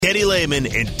Eddie Lehman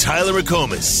and Tyler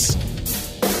McComas.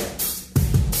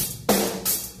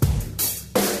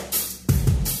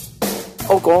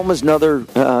 Oklahoma's another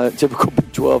typical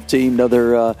Big 12 team,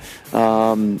 another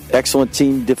excellent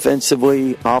team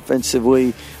defensively,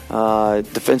 offensively.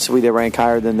 Defensively, they rank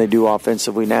higher than they do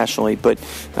offensively nationally. But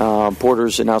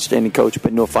Porter's an outstanding coach,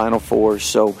 been to a Final Four,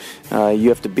 so you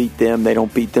have to beat them. They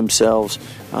don't beat themselves.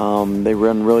 They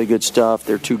run really good stuff.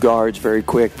 They're two guards, very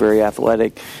quick, very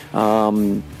athletic,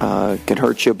 can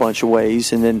hurt you a bunch of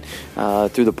ways. And then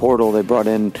through the portal, they brought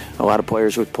in a lot of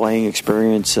players with playing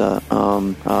experience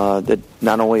that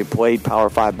not only played Power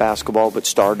 5 basketball, but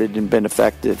started and been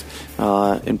effective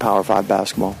in Power 5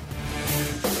 basketball.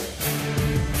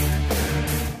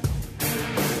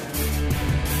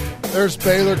 There's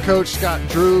Baylor coach Scott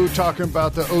Drew talking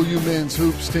about the OU men's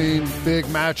hoops team. Big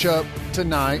matchup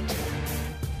tonight.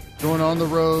 Going on the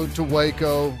road to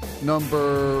Waco.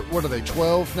 Number, what are they,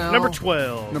 12 now? Number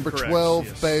 12. Number correct, 12,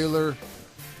 yes. Baylor.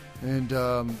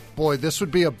 And, boy, this would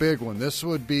be a big one. This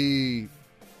would be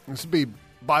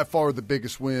by far the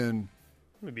biggest win.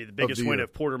 It would be the biggest win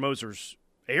of Porter Moser's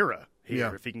era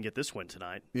here if he can get this win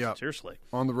tonight. Yeah. Seriously.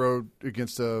 On the road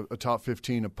against a top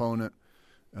 15 opponent.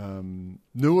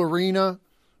 New arena,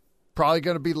 probably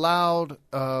going to be loud,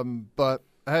 but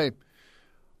hey,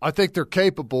 I think they're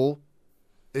capable.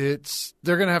 They're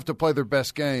going to have to play their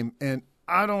best game, and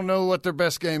I don't know what their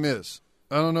best game is.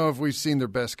 I don't know if we've seen their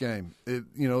best game.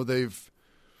 They've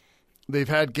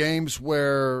had games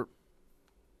where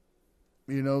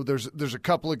there's a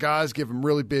couple of guys give them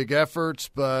really big efforts,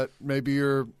 but maybe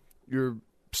your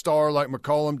star like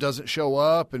McCollum doesn't show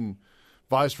up, and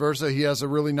vice versa. He has a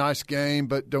really nice game,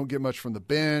 but don't get much from the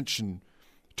bench and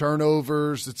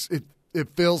turnovers. It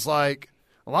feels like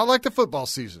a lot like the football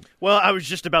season. Well, I was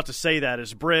just about to say that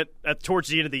as Brent, towards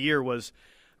the end of the year, was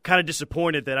kind of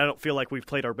disappointed that I don't feel like we've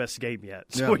played our best game yet.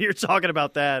 So when you're talking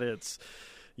about that,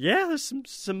 there's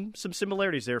some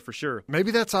similarities there for sure.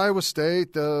 Maybe that's Iowa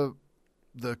State, the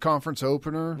conference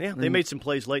opener. Yeah, they made some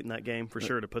plays late in that game for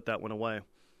sure to put that one away.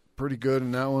 Pretty good,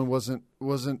 and that one wasn't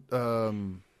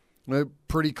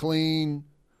pretty clean,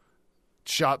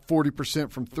 shot 40%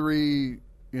 from three,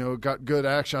 got good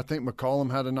action. I think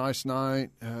McCollum had a nice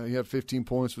night. He had 15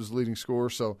 points, was the leading scorer.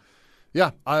 So,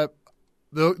 yeah,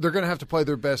 they're going to have to play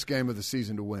their best game of the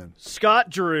season to win. Scott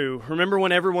Drew, remember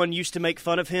when everyone used to make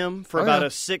fun of him for about a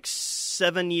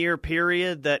 6-7 year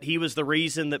period that he was the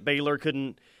reason that Baylor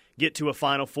couldn't get to a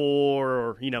Final Four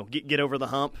or, get over the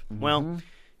hump? Mm-hmm. Well,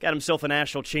 got himself a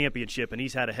national championship, and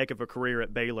he's had a heck of a career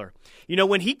at Baylor.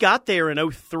 When he got there in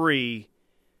 2003,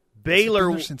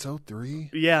 Baylor – Has he been there since 2003?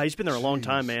 Yeah, he's been there a long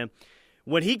time, man.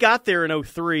 When he got there in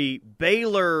 2003,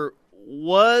 Baylor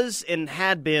was and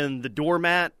had been the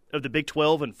doormat of the Big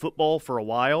 12 in football for a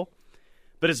while.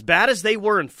 But as bad as they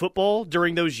were in football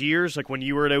during those years, like when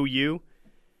you were at OU,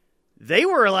 they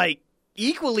were like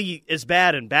equally as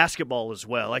bad in basketball as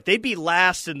well. Like they'd be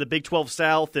last in the Big 12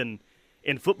 South and –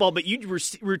 in football, but you'd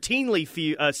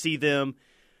routinely see them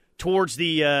towards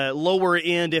the lower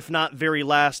end, if not very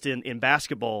last, in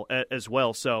basketball as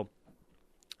well. So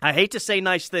I hate to say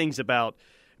nice things about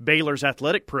Baylor's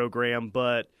athletic program,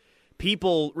 but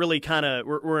people really kind of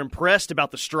were impressed about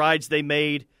the strides they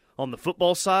made on the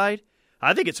football side.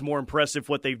 I think it's more impressive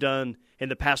what they've done in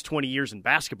the past 20 years in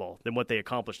basketball than what they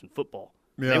accomplished in football.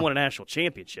 Yeah. They won a national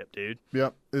championship, dude.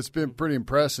 Yep, it's been pretty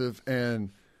impressive, and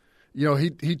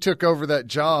he took over that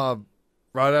job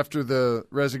right after the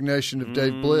resignation of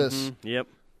Dave Bliss. Yep.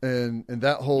 And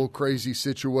that whole crazy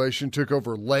situation took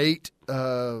over late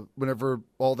whenever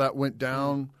all that went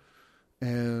down.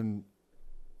 And,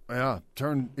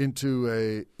 turned into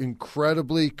a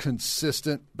incredibly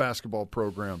consistent baskall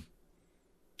program.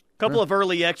 Couple of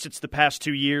early exits the past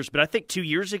 2 years, but I think 2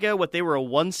 years ago, they were a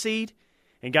 1 seed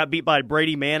and got beat by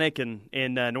Brady Manick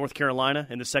in North Carolina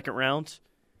in the second round.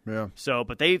 Yeah. So,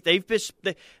 but they're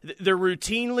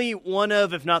routinely one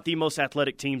of, if not the most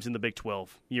athletic teams in the Big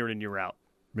 12 year in and year out.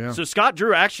 Yeah. So Scott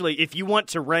Drew, actually, if you want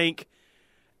to rank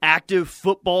active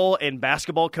football and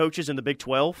basketball coaches in the Big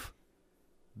 12,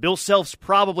 Bill Self's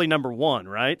probably number one,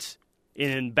 right?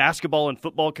 In basketball and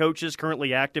football coaches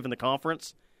currently active in the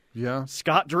conference. Yeah.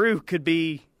 Scott Drew could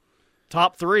be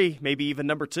top 3, maybe even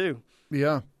number 2.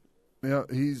 Yeah. Yeah,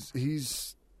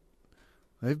 he's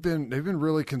They've been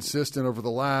really consistent over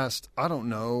the last, I don't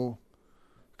know,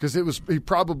 because he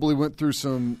probably went through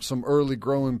some early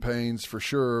growing pains for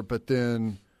sure, but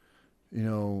then,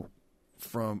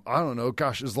 from, I don't know,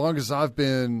 gosh, as long as I've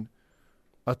been,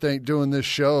 I think, doing this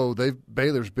show,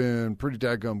 Baylor's been pretty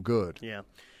daggum good. Yeah.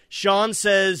 Sean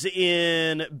says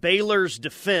in Baylor's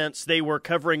defense, they were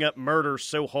covering up murder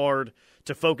so hard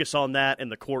to focus on that in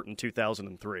the court in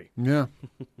 2003. Yeah.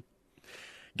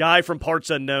 Guy from Parts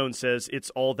Unknown says it's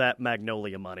all that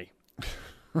Magnolia money.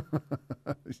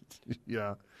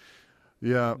 Yeah.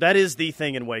 Yeah. That is the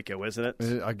thing in Waco, isn't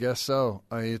it? I guess so.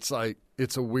 It's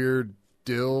a weird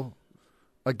deal.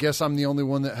 I guess I'm the only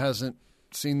one that hasn't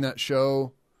seen that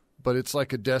show, but it's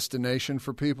like a destination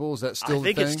for people. Is that still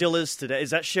the thing? I think it still is today.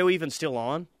 Is that show even still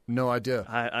on? No idea.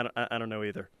 I don't know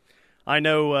either. I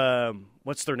know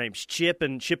what's their names? Chip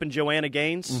and Joanna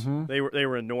Gaines. Mm-hmm. They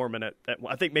were in Norman at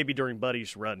I think maybe during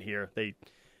Buddy's run here. They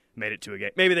made it to a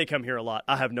game. Maybe they come here a lot.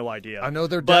 I have no idea. I know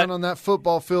they're down on that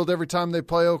football field every time they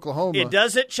play Oklahoma. It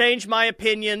doesn't change my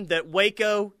opinion that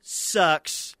Waco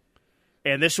sucks,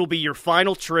 and this will be your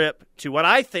final trip to what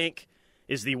I think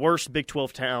is the worst Big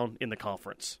 12 town in the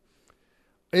conference.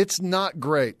 It's not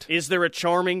great. Is there a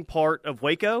charming part of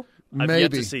Waco? I've Maybe.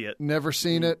 yet to see it. Never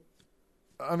seen it.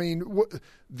 I mean,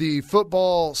 the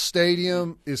football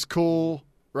stadium is cool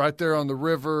right there on the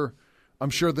river. I'm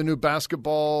sure the new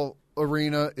basketball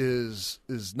arena is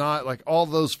not. Like, all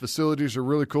those facilities are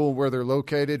really cool where they're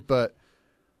located, but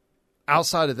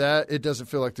outside of that, it doesn't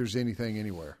feel like there's anything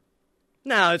anywhere.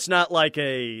 No, it's not like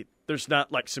there's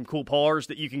not like some cool bars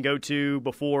that you can go to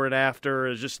before and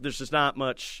after. There's just not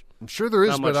much. I'm sure there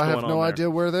is, but I have no idea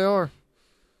where they are.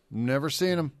 Never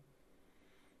seen them.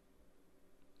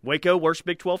 Waco, worst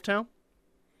Big 12 town?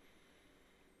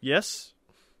 Yes?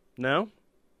 No?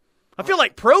 I feel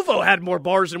like Provo had more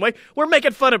bars than Waco. We're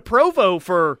making fun of Provo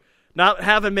for not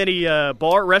having many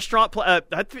restaurant.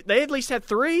 They at least had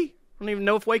 3. I don't even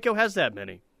know if Waco has that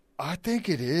many. I think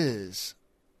it is.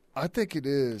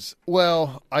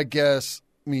 Well, I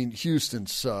mean, Houston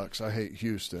sucks. I hate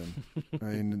Houston.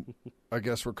 I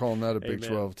guess we're calling that a Big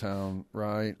 12 town,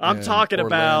 right? I'm talking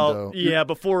Orlando. about,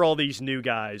 before all these new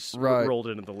guys rolled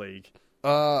into the league.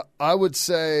 I would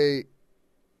say,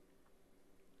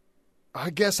 I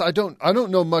guess I don't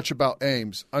know much about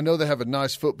Ames. I know they have a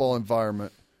nice football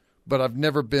environment, but I've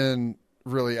never been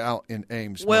really out in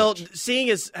Ames. Well, much. Seeing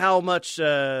as how much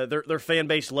their fan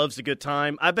base loves a good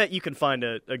time, I bet you can find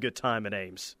a good time at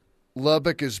Ames.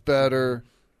 Lubbock is better.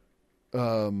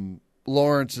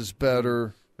 Lawrence is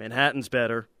better. Manhattan's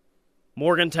better.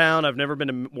 Morgantown, I've never been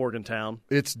to Morgantown.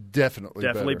 It's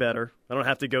definitely better. I don't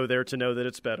have to go there to know that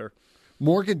it's better.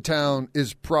 Morgantown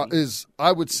is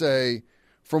I would say,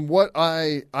 from what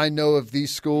I know of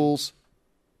these schools,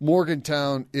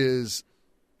 Morgantown is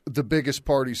the biggest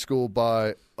party school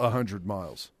by 100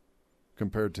 miles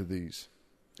compared to these.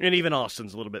 And even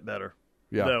Austin's a little bit better.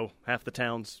 Yeah. Though half the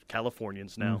town's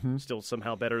Californians now. Mm-hmm. Still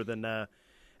somehow better than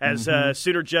as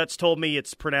Sooner Juts told me,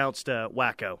 it's pronounced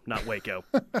Waco, not Waco.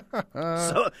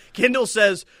 So Kendall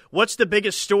says, what's the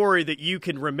biggest story that you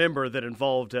can remember that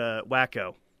involved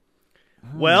Waco?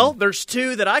 Well, there's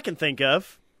 2 that I can think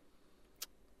of.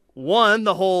 One,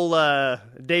 the whole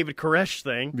David Koresh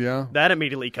thing. Yeah. That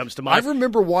immediately comes to mind. I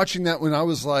remember watching that when I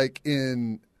was like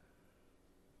in,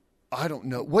 I don't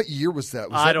know. What year was that?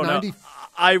 Was that 90? Know.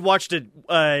 I watched a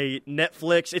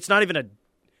Netflix. It's not even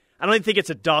I don't even think it's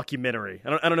a documentary.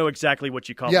 I don't know exactly what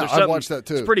you call it. Yeah, I watched that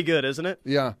too. It's pretty good, isn't it?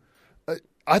 Yeah.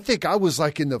 I think I was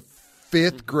like in the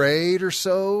 5th grade or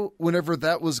so whenever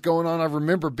that was going on. I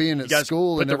remember being at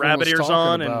school put and the rabbit ears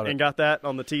on and and got that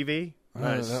on the TV.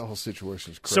 Nice. That whole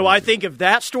situation is crazy. So I think of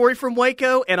that story from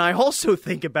Waco, and I also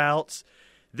think about,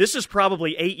 this is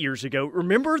probably 8 years ago.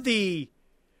 Remember the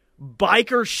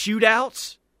biker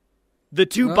shootouts? The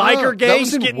 2 biker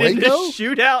gangs getting Waco? in this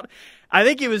shootout? I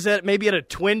think it was maybe at a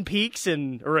Twin Peaks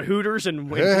or a Hooters in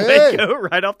Waco,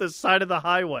 right off the side of the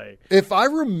highway. If I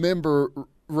remember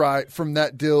right from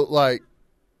that deal, like,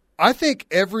 I think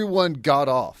everyone got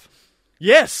off.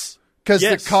 Yes. Because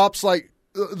the cops, like,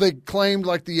 they claimed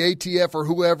like the ATF or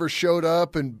whoever showed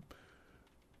up and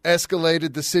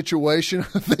escalated the situation.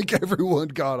 I think everyone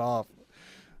got off.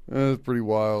 That's pretty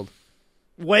wild.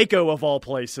 Waco, of all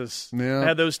places. Yeah.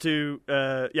 Had those 2.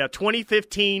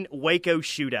 2015 Waco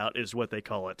shootout is what they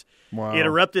call it. Wow. It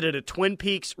erupted at a Twin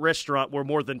Peaks restaurant where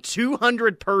more than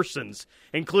 200 persons,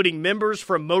 including members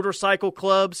from motorcycle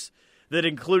clubs that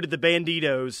included the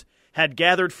Banditos, had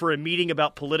gathered for a meeting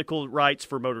about political rights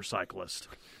for motorcyclists.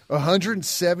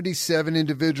 177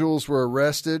 individuals were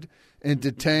arrested and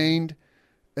detained,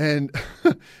 and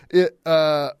it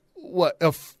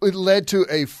led to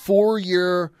a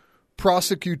 4-year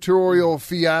prosecutorial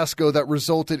fiasco that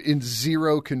resulted in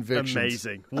 0 convictions.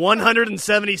 Amazing.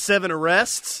 177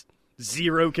 arrests,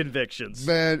 0 convictions.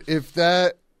 Man, if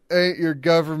that ain't your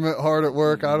government hard at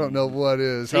work, I don't know what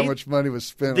is. How much money was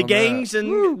spent the on gangs that.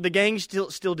 and the gangs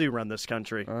still do run this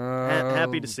country.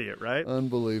 Happy to see it, right?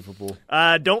 Unbelievable.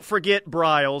 Don't forget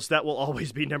Bryles. That will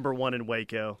always be number one in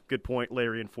Waco. Good point,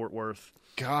 Larry in Fort Worth.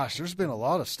 Gosh, there's been a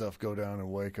lot of stuff go down in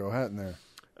Waco, hasn't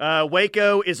there?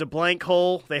 Waco is a blank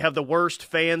hole. They have the worst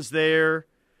fans there.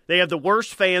 They have the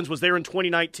worst fans. Was there in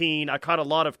 2019. I caught a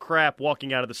lot of crap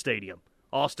walking out of the stadium.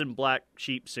 Austin Black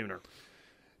Sheep Sooner.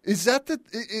 Is that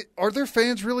are their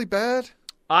fans really bad?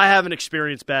 I haven't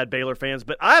experienced bad Baylor fans,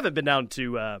 but I haven't been down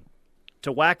to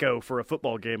Waco for a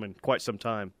football game in quite some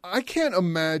time. I can't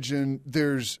imagine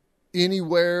there's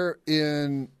anywhere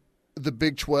in the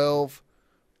Big 12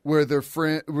 where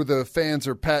the fans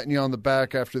are patting you on the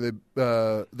back after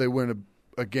they win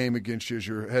a game against you as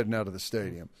you're heading out of the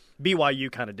stadium.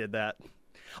 BYU kind of did that.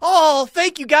 Oh,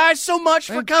 thank you guys so much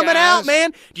for coming out,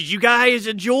 man. Did you guys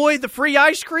enjoy the free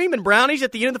ice cream and brownies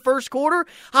at the end of the first quarter?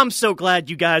 I'm so glad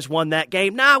you guys won that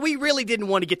game. Nah, we really didn't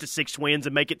want to get to 6 wins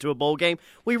and make it to a bowl game.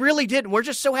 We really didn't. We're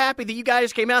just so happy that you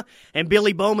guys came out. And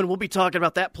Billy Bowman, we'll be talking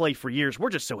about that play for years. We're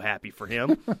just so happy for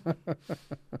him.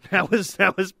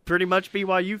 That was pretty much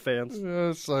BYU fans.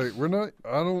 Yeah, it's like,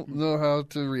 I don't know how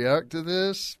to react to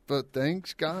this, but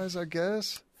thanks, guys, I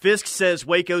guess. Fisk says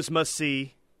Waco's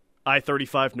must-see,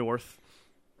 I-35 North.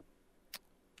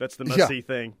 That's the must-see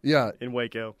thing in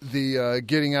Waco. The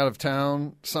getting out of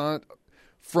town sign.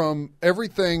 From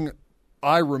everything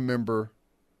I remember,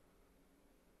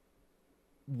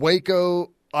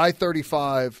 Waco,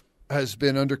 I-35 has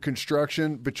been under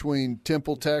construction between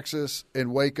Temple, Texas,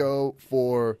 and Waco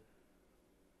for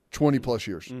 20-plus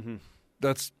years. Mm-hmm.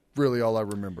 That's really all I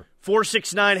remember.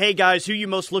 469, hey, guys, who are you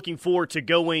most looking forward to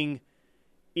going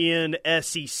in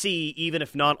SEC, even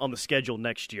if not on the schedule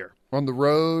next year? On the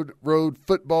road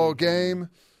football game?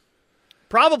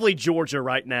 Probably Georgia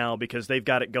right now because they've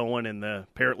got it going, and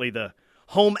apparently the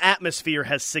home atmosphere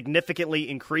has significantly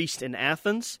increased in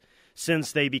Athens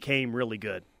since they became really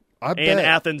good. I bet. And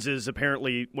Athens is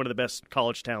apparently one of the best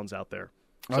college towns out there.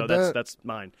 So that's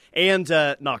mine. And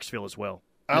Knoxville as well.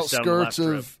 Outskirts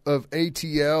of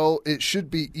ATL. It should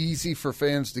be easy for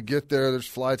fans to get there. There's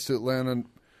flights to Atlanta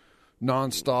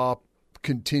nonstop,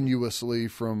 continuously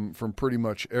from pretty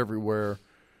much everywhere.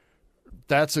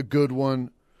 That's a good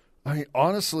one. I mean,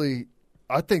 honestly,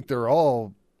 I think they're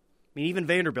all. I mean, even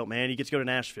Vanderbilt, man, you get to go to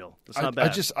Nashville. That's not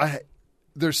bad.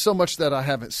 There's so much that I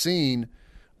haven't seen.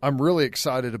 I'm really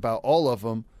excited about all of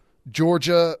them.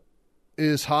 Georgia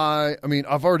is high. I mean,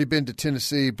 I've already been to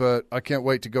Tennessee, but I can't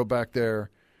wait to go back there.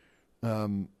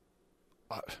 I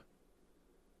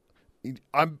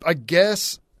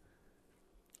guess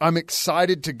I'm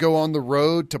excited to go on the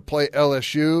road to play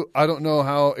LSU. I don't know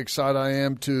how excited I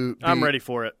am to be I'm ready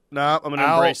for it. No, I'm going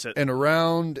to embrace it. And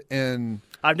around and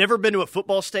I've never been to a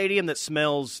football stadium that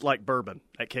smells like bourbon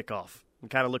at kickoff. I'm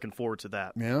kind of looking forward to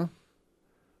that. Yeah.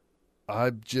 I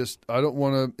don't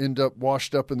want to end up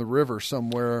washed up in the river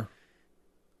somewhere.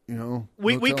 You know,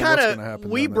 we brought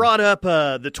up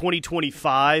the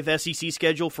 2025 SEC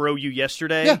schedule for OU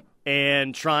yesterday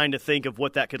and trying to think of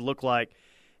what that could look like.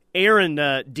 Aaron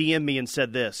DM'd me and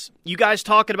said this. You guys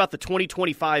talking about the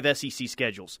 2025 SEC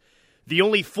schedules. The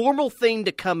only formal thing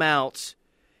to come out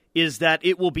is that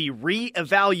it will be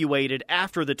reevaluated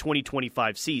after the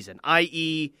 2025 season,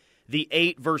 i.e. the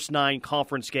 8 versus 9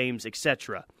 conference games,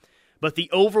 etc. But the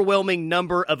overwhelming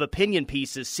number of opinion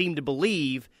pieces seem to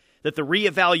believe that the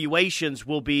reevaluations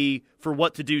will be for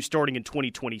what to do starting in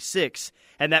 2026,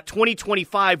 and that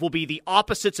 2025 will be the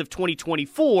opposites of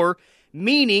 2024,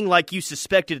 meaning, like you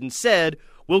suspected and said,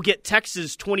 we'll get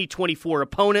Texas' 2024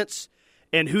 opponents,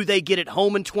 and who they get at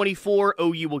home in 24,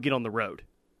 OU will get on the road.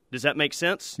 Does that make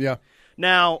sense? Yeah.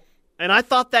 Now, and I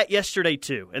thought that yesterday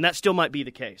too, and that still might be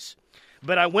the case.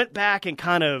 But I went back and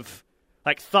kind of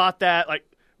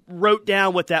wrote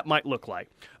down what that might look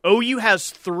like. OU has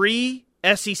 3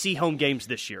 SEC home games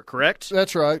this year, correct?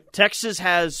 That's right. Texas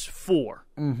has 4.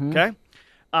 Mm-hmm. Okay?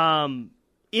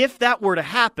 If that were to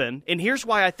happen, and here's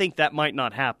why I think that might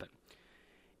not happen,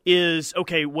 is,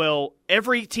 okay, well,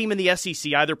 every team in the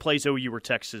SEC either plays OU or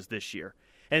Texas this year.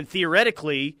 And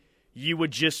theoretically, you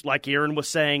would just, like Aaron was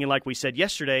saying and like we said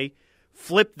yesterday,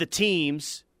 flip the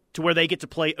teams to where they get to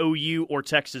play OU or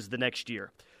Texas the next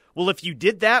year. Well, if you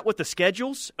did that with the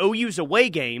schedules, OU's away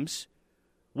games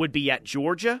would be at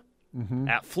Georgia,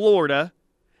 at Florida,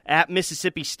 at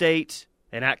Mississippi State,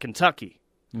 and at Kentucky.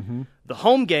 Mm-hmm. The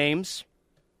home games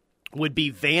would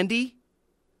be Vandy,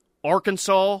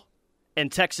 Arkansas,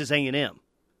 and Texas A&M,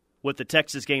 with the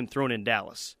Texas game thrown in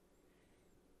Dallas.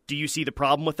 Do you see the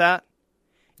problem with that?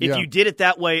 If you did it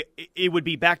that way, it would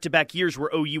be back-to-back years where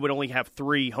OU would only have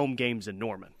 3 home games in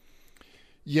Norman.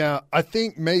 Yeah, I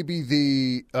think maybe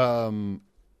the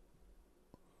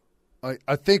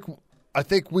I think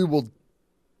we will.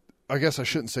 I guess I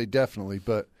shouldn't say definitely,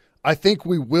 but I think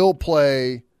we will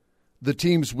play the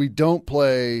teams we don't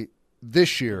play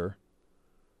this year.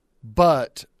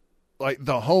 But like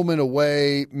the home and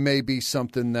away may be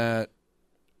something that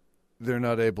they're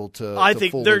not able to. I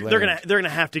think they're gonna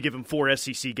have to give them 4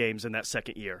 SEC games in that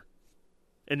second year.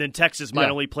 And then Texas might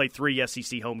only play 3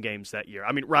 SEC home games that year.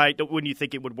 I mean, right? Wouldn't you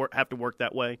think it would have to work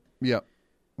that way? Yeah,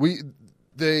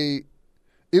 it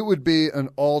would be an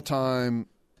all-time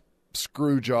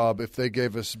screw job if they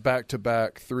gave us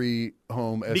back-to-back 3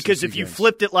 home SEC because if games. you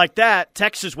flipped it like that,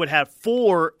 Texas would have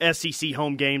 4 SEC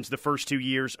home games the first 2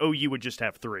 years. OU would just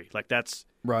have 3. Like that's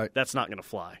right. That's not going to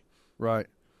fly. Right.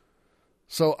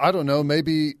 So I don't know.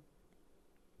 Maybe.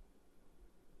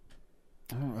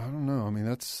 I don't know. I mean,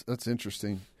 that's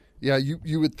interesting. Yeah,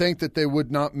 you would think that they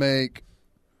would not make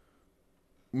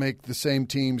the same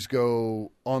teams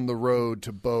go on the road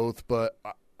to both, but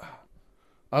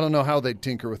I don't know how they'd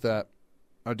tinker with that.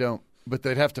 I don't. But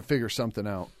they'd have to figure something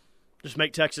out. Just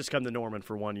make Texas come to Norman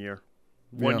for 1 year.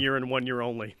 1 year and 1 year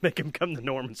only. Make them come to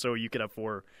Norman so you can have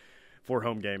 4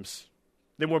 home games.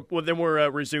 Then we're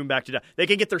resume back to that. They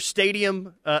can get their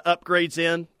stadium upgrades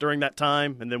in during that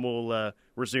time, and then we'll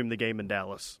resume the game in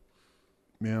Dallas.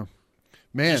 Yeah,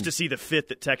 man. Just to see the fit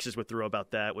that Texas would throw about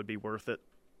that would be worth it.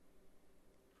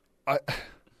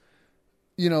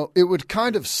 It would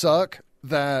kind of suck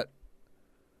that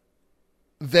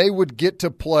they would get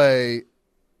to play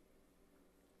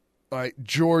like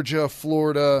Georgia,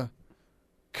 Florida,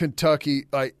 Kentucky,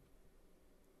 like.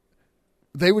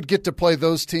 They would get to play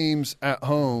those teams at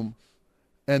home,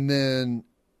 and then,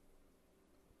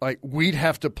 like, we'd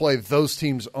have to play those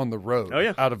teams on the road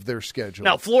out of their schedule.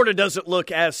 Now, Florida doesn't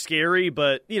look as scary,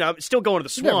 but, still going to the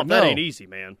swamp, that ain't easy,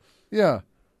 man. Yeah.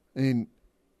 I mean,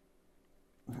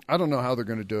 I don't know how they're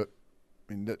going to do it.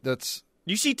 I mean, that's –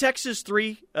 You see Texas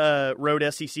 3 road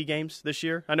SEC games this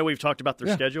year? I know we've talked about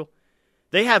their schedule.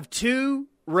 They have 2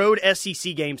 road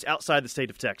SEC games outside the state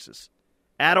of Texas.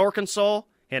 At Arkansas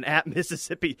 – and at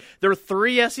Mississippi. There are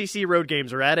 3 SEC road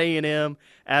games, are at A&M,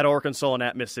 at Arkansas, and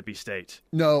at Mississippi State.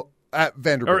 No, at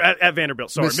Vanderbilt. Or at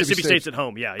Vanderbilt, sorry. Mississippi State's at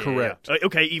home, yeah. Correct. Yeah.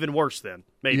 Okay, even worse then,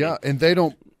 maybe. Yeah, and they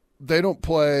don't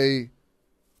play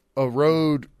a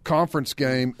road conference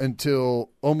game until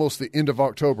almost the end of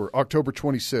October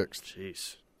 26th.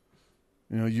 Jeez.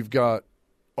 You've got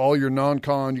all your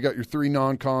non-con, you got your 3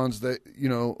 non-cons that,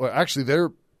 actually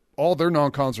all their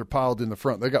non-cons are piled in the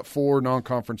front. They got 4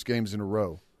 non-conference games in a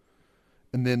row.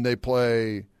 And then they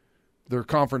play their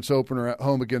conference opener at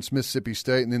home against Mississippi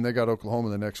State, and then they got Oklahoma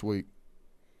the next week.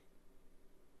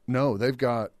 No, they've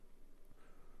got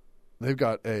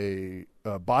a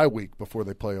bye week before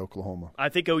they play Oklahoma. I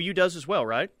think OU does as well,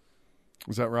 right?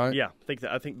 Is that right? Yeah,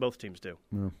 I think both teams do.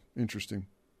 Yeah, interesting.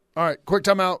 All right, quick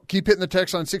timeout. Keep hitting the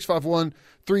text line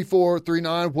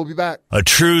 651-3439. We'll be back. A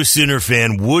true Sooner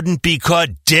fan wouldn't be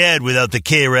caught dead without the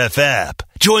KREF app.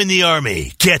 Join the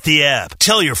Army. Get the app.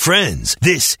 Tell your friends.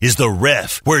 This is The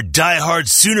Ref, where diehard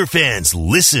Sooner fans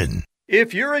listen.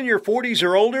 If you're in your 40s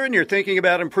or older and you're thinking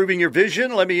about improving your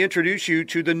vision, let me introduce you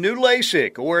to the new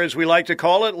LASIK, or as we like to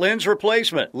call it, lens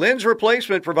replacement. Lens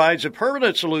replacement provides a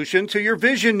permanent solution to your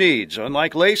vision needs,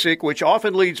 unlike LASIK, which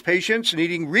often leads patients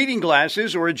needing reading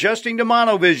glasses or adjusting to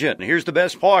monovision. Here's the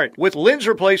best part. With lens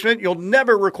replacement, you'll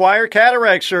never require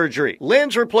cataract surgery.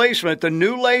 Lens replacement, the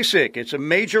new LASIK. It's a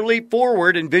major leap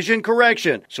forward in vision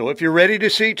correction. So if you're ready to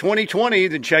see 2020,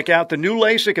 then check out the new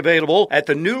LASIK available at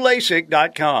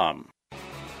thenewlasik.com.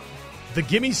 The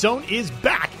Gimme Zone is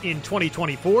back in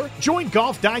 2024. Join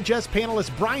Golf Digest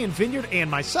panelist Brian Vineyard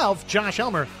and myself, Josh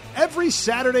Elmer, every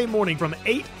Saturday morning from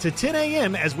 8 to 10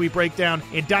 a.m. as we break down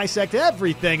and dissect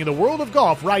everything in the world of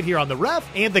golf right here on the Ref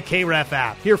and the KREF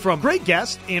app. Hear from great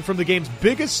guests and from the game's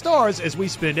biggest stars as we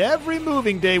spend every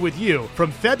moving day with you.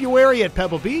 From February at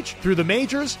Pebble Beach through the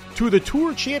majors to the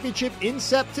Tour Championship in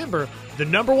September, the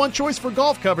number one choice for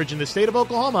golf coverage in the state of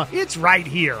Oklahoma, it's right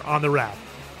here on the Ref.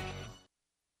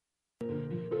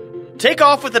 Take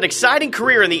off with an exciting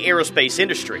career in the aerospace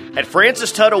industry. At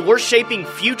Francis Tuttle, we're shaping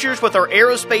futures with our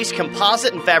aerospace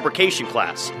composite and fabrication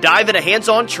class. Dive into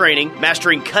hands-on training,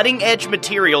 mastering cutting-edge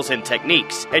materials and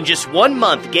techniques. In just 1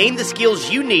 month, gain the skills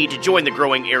you need to join the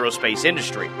growing aerospace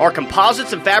industry. Our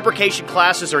composites and fabrication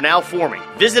classes are now forming.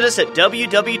 Visit us at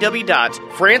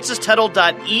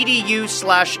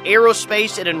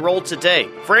www.francistuttle.edu/aerospace and enroll today.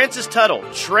 Francis Tuttle,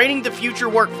 training the future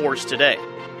workforce today.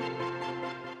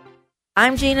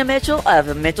 I'm Gina Mitchell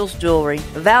of Mitchell's Jewelry.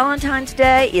 Valentine's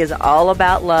Day is all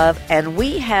about love, and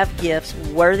we have gifts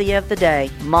worthy of the day.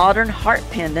 Modern heart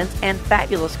pendants and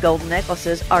fabulous gold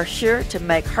necklaces are sure to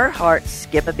make her heart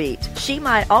skip a beat. She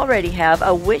might already have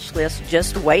a wish list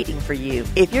just waiting for you.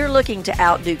 If you're looking to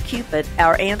outdo Cupid,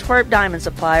 our Antwerp Diamond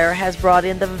Supplier has brought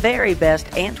in the very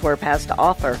best Antwerp has to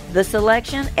offer. The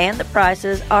selection and the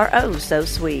prices are oh so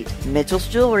sweet. Mitchell's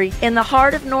Jewelry in the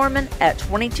heart of Norman at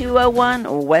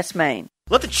 2201 West Main.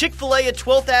 Let the Chick-fil-A at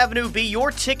 12th Avenue be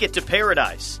your ticket to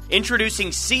paradise.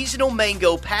 Introducing Seasonal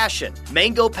Mango Passion,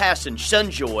 Mango Passion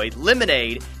Sunjoy,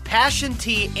 Lemonade, Passion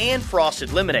Tea, and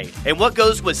Frosted Lemonade. And what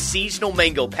goes with Seasonal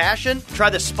Mango Passion? Try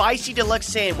the Spicy Deluxe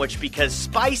Sandwich because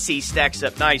spicy stacks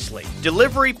up nicely.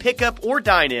 Delivery, pickup, or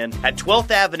dine-in at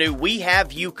 12th Avenue, we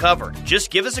have you covered. Just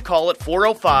give us a call at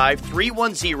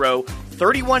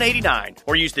 405-310-3189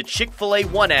 or use the Chick-fil-A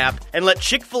One app and let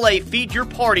Chick-fil-A feed your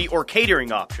party or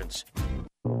catering options.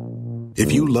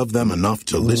 If you love them enough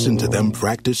to listen to them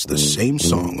practice the same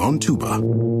song on tuba,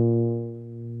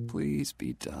 please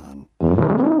be done.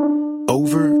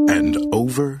 Over and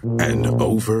over and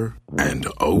over and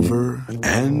over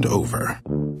and over,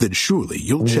 then surely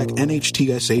you'll check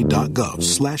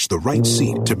NHTSA.gov/the right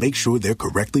seat to make sure they're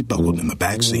correctly buckled in the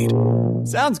back seat.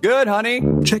 Sounds good, honey.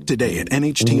 Check today at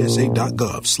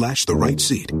NHTSA.gov/the right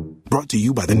seat. Brought to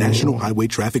you by the National Highway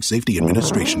Traffic Safety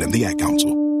Administration and the Ad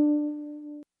Council.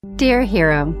 Dear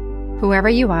hero, whoever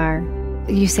you are,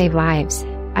 you save lives.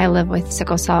 I live with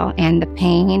sickle cell and the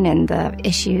pain and the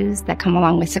issues that come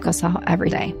along with sickle cell every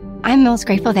day. I'm most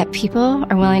grateful that people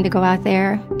are willing to go out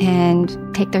there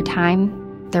and take their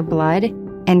time, their blood,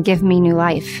 and give me new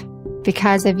life.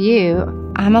 Because of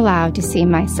you, I'm allowed to see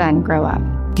my son grow up.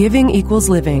 Giving equals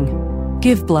living.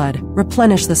 Give blood.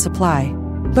 Replenish the supply.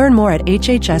 Learn more at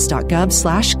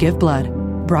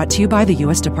hhs.gov/giveblood. Brought to you by the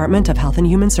U.S. Department of Health and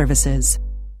Human Services.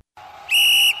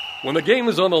 When the game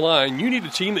is on the line, you need a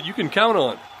team that you can count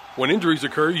on. When injuries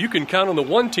occur, you can count on the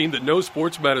one team that knows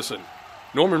sports medicine.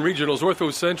 Norman Regional's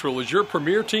Ortho Central is your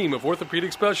premier team of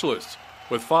orthopedic specialists.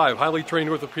 With 5 highly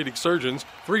trained orthopedic surgeons,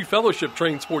 3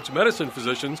 fellowship-trained sports medicine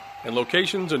physicians, and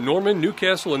locations in Norman,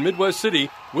 Newcastle, and Midwest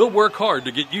City, we'll work hard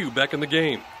to get you back in the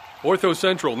game. Ortho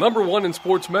Central, #1 in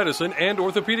sports medicine and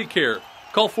orthopedic care.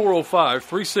 Call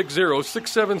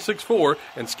 405-360-6764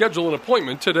 and schedule an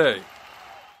appointment today.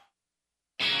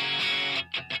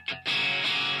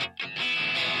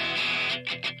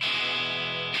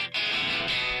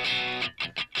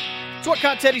 It's what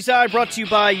caught Teddy's Eye, brought to you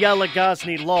by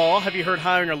Yalagazni Law. Have you heard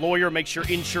hiring a lawyer makes your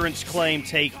insurance claim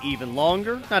take even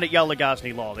longer? Not at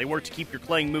Yalagazni Law. They work to keep your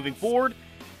claim moving forward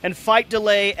and fight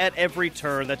delay at every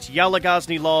turn. That's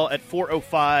Yalagazni Law at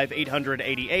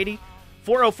 405-800-8080.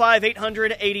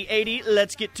 405-800-8080.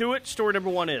 Let's get to it. Story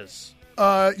number 1 is...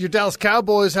 Your Dallas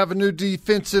Cowboys have a new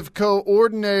defensive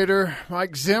coordinator,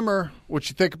 Mike Zimmer. What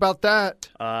you think about that?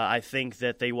 I think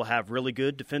that they will have really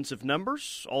good defensive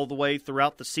numbers all the way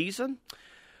throughout the season.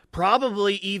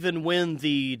 Probably even win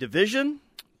the division,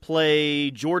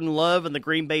 play Jordan Love and the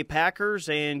Green Bay Packers,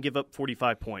 and give up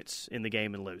 45 points in the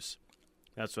game and lose.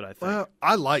 That's what I think. Well,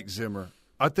 I like Zimmer.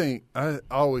 I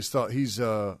always thought he's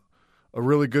a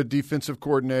really good defensive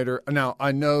coordinator. Now,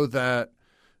 I know that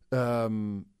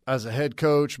as a head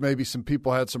coach, maybe some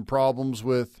people had some problems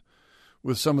with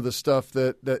some of the stuff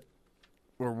that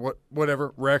or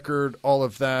whatever record, all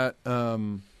of that.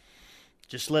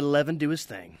 Just let 11 do his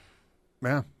thing.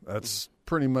 Yeah, that's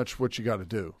pretty much what you got to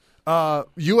do.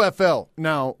 UFL.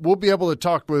 Now, we'll be able to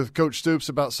talk with Coach Stoops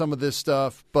about some of this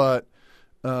stuff, but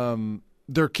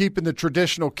they're keeping the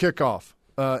traditional kickoff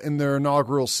in their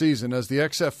inaugural season as the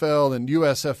XFL and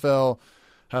USFL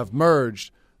have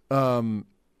merged.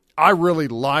 I really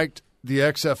liked the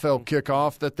XFL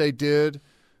kickoff that they did.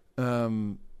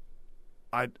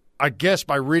 I guess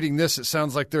by reading this, it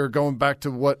sounds like they're going back to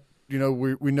what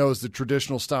we know as the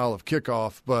traditional style of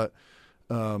kickoff. But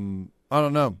I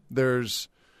don't know.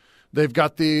 They've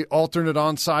got the alternate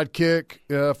onside kick,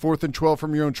 4th and 12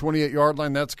 from your own 28-yard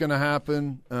line. That's going to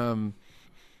happen.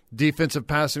 Defensive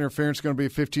pass interference is going to be a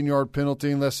 15-yard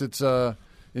penalty unless it's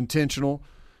intentional.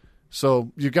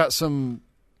 So you got some.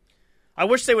 I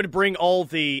wish they would bring all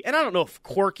the, and I don't know if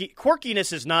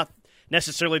quirkiness is not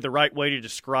necessarily the right way to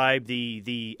describe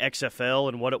the XFL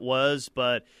and what it was,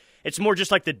 but it's more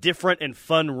just like the different and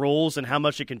fun rules and how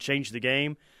much it can change the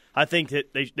game. I think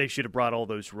that they should have brought all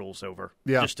those rules over,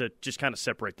 just to kind of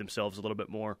separate themselves a little bit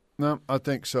more. No, I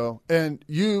think so. And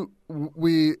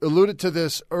we alluded to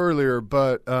this earlier,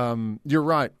 but you're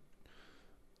right.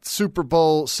 Super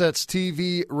Bowl sets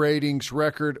TV ratings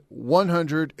record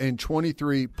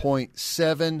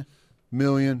 123.7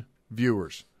 million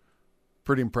viewers.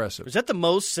 Pretty impressive. Is that the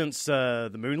most since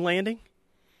the moon landing?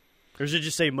 Or does it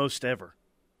just say most ever?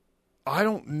 I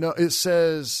don't know. It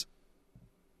says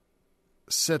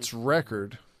sets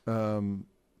record.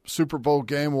 Super Bowl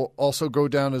game will also go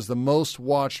down as the most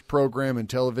watched program in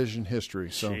television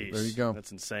history. So Jeez, there you go.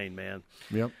 That's insane, man.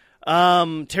 Yep.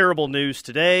 Terrible news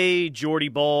today. Jordy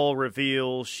Ball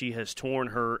reveals she has torn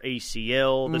her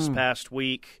ACL this past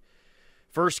week.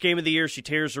 First game of the year, she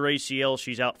tears her ACL.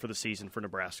 She's out for the season for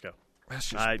Nebraska. That's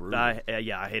just brutal.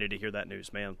 I hated to hear that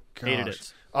news, man. Gosh. Hated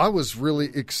it. I was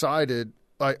really excited.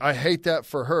 I hate that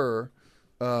for her.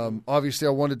 Obviously,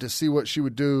 I wanted to see what she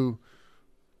would do,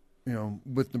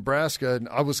 with Nebraska, and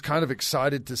I was kind of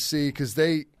excited to see because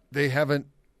they haven't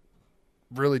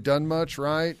really done much,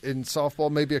 right, in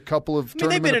softball. Maybe a couple of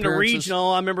tournament they've been appearances. in a regional.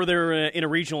 I remember they were in a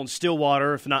regional in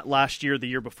Stillwater, if not last year, the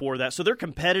year before that. So they're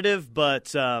competitive,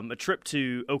 but a trip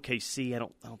to OKC, I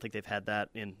don't think they've had that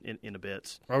in a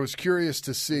bit. I was curious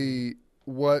to see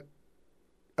what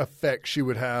effect she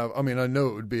would have. I mean, I know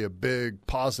it would be a big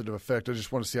positive effect. I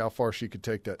just want to see how far she could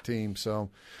take that team. So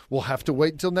we'll have to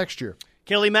wait until next year.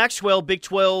 Kelly Maxwell, Big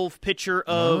 12 Pitcher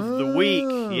of the Week.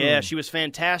 Yeah, she was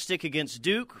fantastic against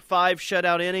Duke, 5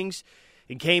 shutout innings,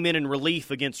 and came in relief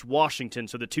against Washington.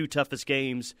 So the 2 toughest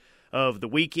games of the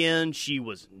weekend. She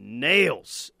was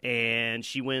nails, and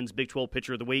she wins Big 12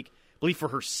 Pitcher of the Week, I believe for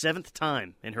her 7th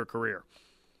time in her career.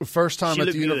 First time at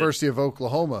the University of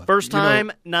Oklahoma. First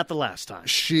time, not the last time.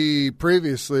 She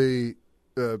previously,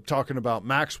 talking about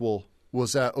Maxwell,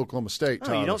 was at Oklahoma State.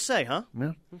 Oh, you don't say, huh?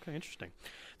 Yeah. Okay, interesting.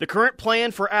 The current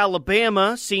plan for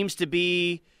Alabama seems to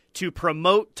be to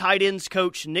promote tight ends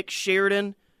coach Nick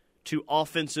Sheridan to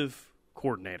offensive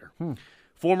coordinator.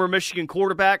 Former Michigan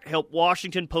quarterback helped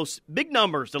Washington post big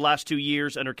numbers the last 2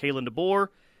 years under Kalen DeBoer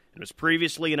and was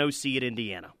previously an OC at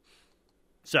Indiana.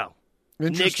 So,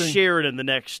 Nick Sheridan, the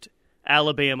next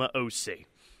Alabama OC.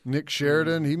 Nick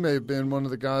Sheridan, he may have been one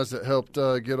of the guys that helped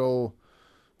get old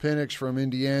Penix from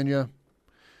Indiana.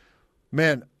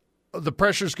 Man, the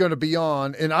pressure's going to be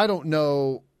on, and I don't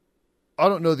know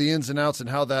the ins and outs and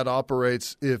how that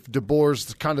operates. If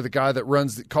DeBoer's kind of the guy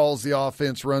that calls the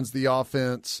offense, runs the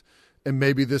offense, and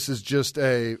maybe this is just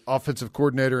a offensive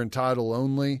coordinator and title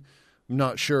only. I'm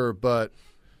not sure, but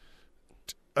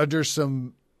under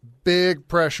some big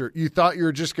pressure. You thought you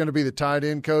were just going to be the tight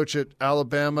end coach at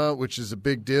Alabama, which is a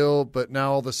big deal, but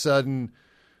now all of a sudden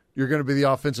you're going to be the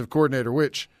offensive coordinator,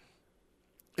 which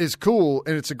is cool,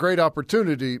 and it's a great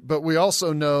opportunity, but we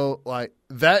also know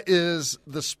that is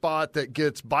the spot that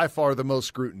gets by far the most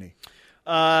scrutiny.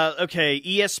 Okay,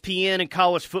 ESPN and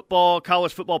college football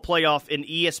playoff, and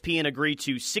ESPN agreed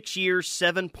to 6 years,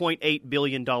 $7.8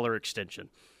 billion extension.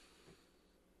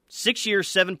 6 years,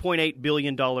 $7.8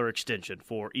 billion extension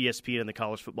for ESPN and the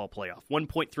college football playoff.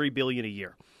 $1.3 billion a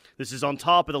year. This is on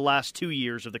top of the last 2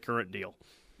 years of the current deal.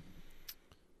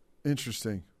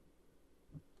 Interesting.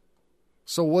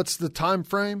 So what's the time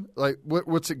frame?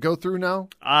 What's it go through now?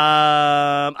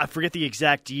 I forget the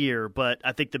exact year, but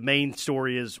I think the main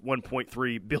story is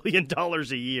 $1.3 billion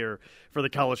a year for the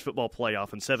college football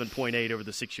playoff and $7.8 over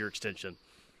the 6-year extension.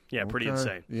 Yeah, pretty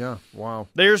insane. Yeah, wow.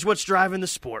 There's what's driving the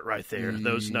sport right there,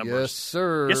 those numbers. Yes,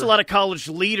 sir. I guess a lot of college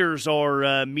leaders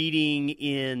are meeting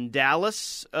in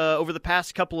Dallas over the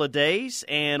past couple of days,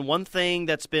 and one thing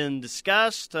that's been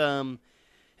discussed, and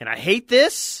I hate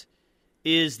this,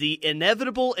 is the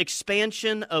inevitable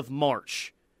expansion of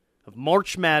March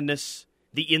Madness,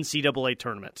 the NCAA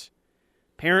tournament.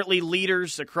 Apparently,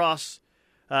 leaders across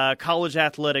college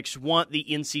athletics want the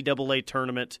NCAA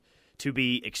tournament to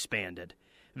be expanded.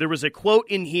 There was a quote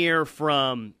in here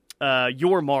from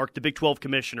your Mark, the Big 12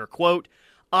 commissioner, quote,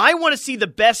 "I want to see the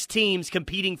best teams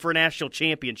competing for a national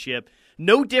championship,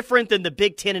 no different than the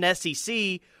Big 10 and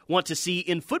SEC want to see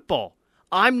in football.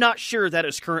 I'm not sure that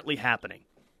is currently happening."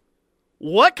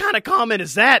 What kind of comment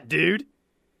is that, dude?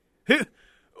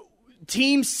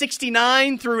 Teams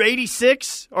 69 through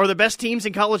 86 are the best teams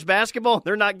in college basketball?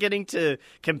 They're not getting to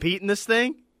compete in this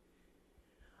thing?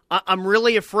 I'm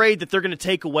really afraid that they're going to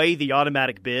take away the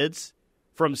automatic bids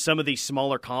from some of these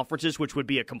smaller conferences, which would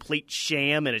be a complete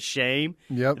sham and a shame.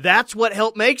 Yep. That's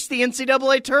what makes the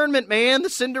NCAA tournament, man, the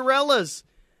Cinderellas.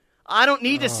 I don't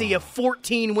need to see a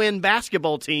 14-win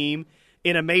basketball team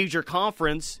in a major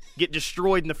conference get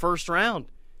destroyed in the first round.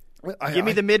 Give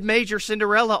me the mid-major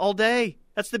Cinderella all day.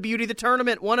 That's the beauty of the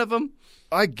tournament, one of them.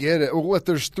 I get it.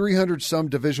 There's 300-some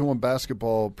Division I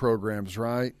basketball programs,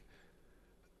 right?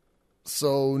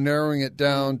 So narrowing it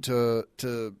down to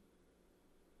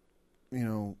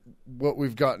what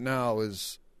we've got now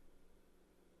is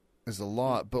a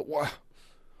lot. But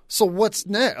so what's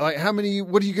next?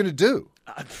 What are you going to do?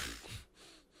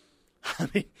 I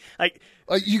mean, like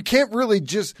you can't really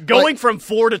just going from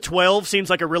 4 to 12 seems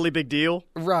like a really big deal.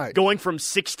 Right. Going from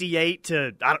 68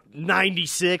 to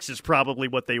 96 is probably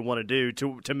what they want to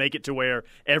do to make it to where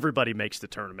everybody makes the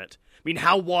tournament. I mean,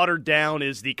 how watered down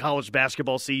is the college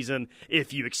basketball season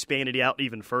if you expand it out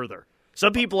even further?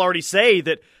 Some people already say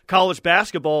that college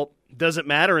basketball doesn't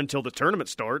matter until the tournament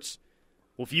starts.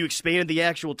 Well, if you expand the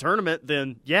actual tournament,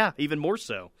 then yeah, even more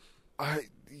so. I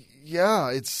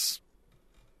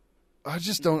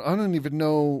don't even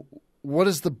know, what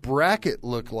does the bracket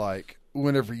look like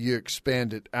whenever you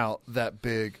expand it out that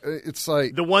big? It's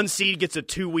like the 1 seed gets a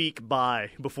 2-week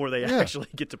bye before they actually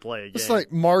get to play a game. It's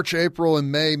like March, April,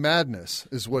 and May madness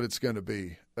is what it's going to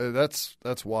be. That's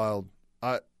wild.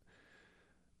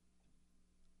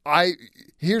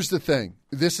 Here's the thing.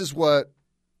 This is what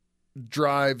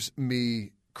drives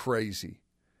me crazy.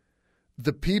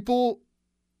 The people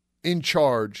in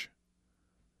charge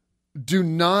do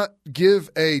not give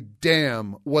a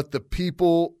damn what the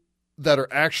people that are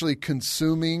actually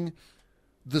consuming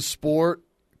the sport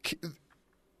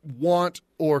want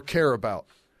or care about.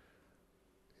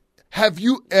 Have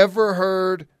you ever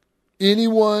heard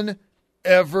anyone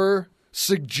ever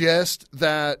suggest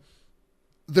that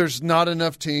there's not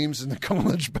enough teams in the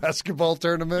college basketball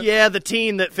tournament? Yeah, the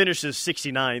team that finishes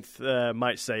 69th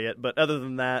might say it, but other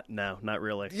than that, no, not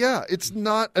really. Yeah, it's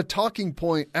not a talking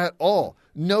point at all.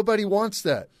 Nobody wants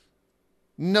that.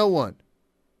 No one.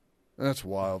 That's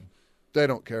wild. They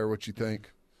don't care what you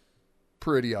think.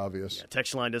 Pretty obvious. Yeah,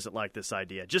 text line doesn't like this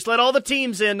idea. Just let all the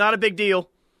teams in, not a big deal.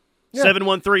 Yeah.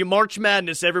 713 March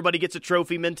Madness, everybody gets a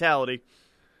trophy mentality.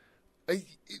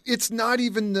 It's not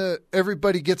even the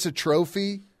everybody gets a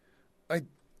trophy.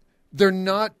 They're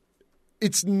not.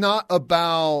 It's not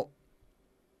about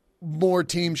more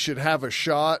teams should have a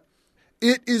shot.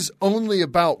 It is only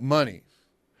about money.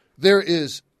 There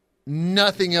is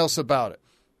nothing else about it.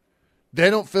 They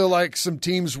don't feel like some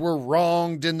teams were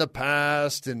wronged in the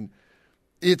past, and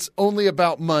it's only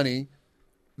about money.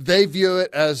 They view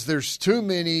it as there's too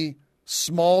many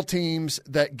small teams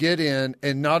that get in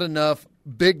and not enough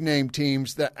big-name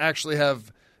teams that actually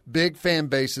have big fan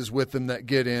bases with them that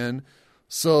get in.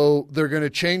 So they're going to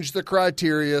change the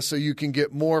criteria so you can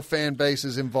get more fan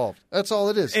bases involved. That's all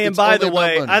it is. And by the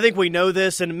way, I think we know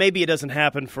this, and maybe it doesn't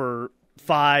happen for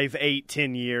 5, 8,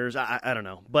 10 years. I don't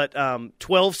know. But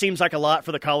 12 seems like a lot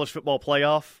for the college football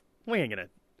playoff. We're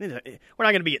not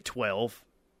going to be at 12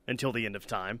 until the end of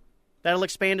time. That'll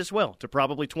expand as well to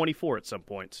probably 24 at some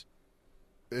points.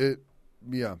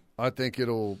 Yeah, I think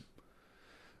it'll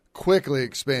quickly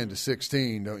expand to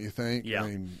 16, don't you think? Yeah. I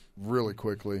mean, really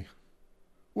quickly.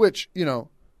 Which,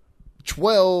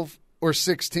 12 or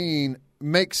 16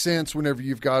 makes sense whenever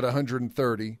you've got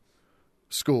 130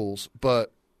 schools,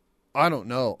 but I don't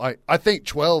know. I think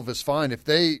 12 is fine. If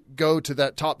they go to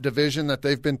that top division that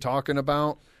they've been talking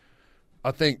about,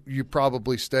 I think you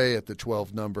probably stay at the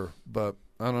 12 number, but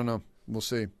I don't know. We'll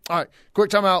see. All right,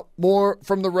 quick timeout. More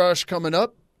from The Rush coming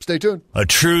up. Stay tuned. A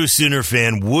true Sooner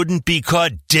fan wouldn't be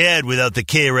caught dead without the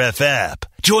KREF app.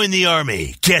 Join the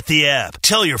Army. Get the app.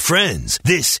 Tell your friends.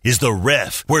 This is The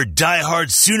Ref, where diehard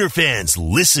Sooner fans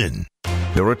listen.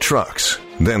 There are trucks.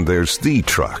 Then there's the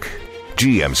truck.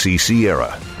 GMC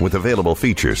Sierra, with available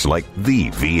features like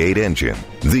the V8 engine,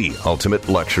 the ultimate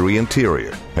luxury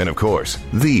interior, and of course,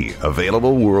 the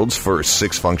available world's first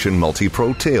 6-function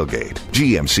multi-pro tailgate.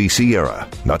 GMC Sierra,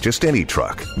 not just any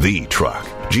truck, the truck.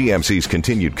 GMC's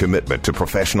continued commitment to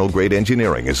professional-grade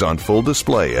engineering is on full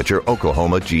display at your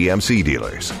Oklahoma GMC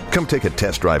dealers. Come take a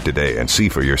test drive today and see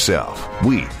for yourself.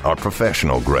 We are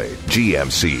professional-grade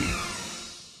GMC.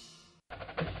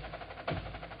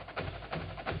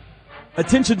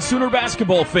 Attention Sooner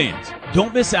basketball fans.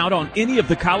 Don't miss out on any of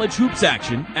the college hoops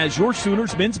action as your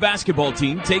Sooners men's basketball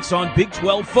team takes on Big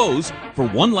 12 foes for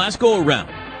one last go-around.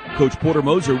 Coach Porter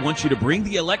Moser wants you to bring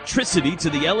the electricity to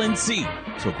the LNC.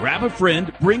 So grab a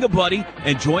friend, bring a buddy,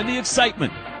 and join the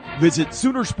excitement. Visit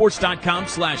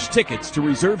Soonersports.com/tickets to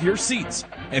reserve your seats.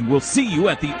 And we'll see you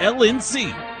at the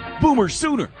LNC. Boomer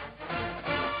Sooner.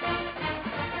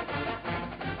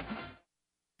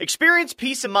 Experience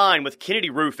peace of mind with Kennedy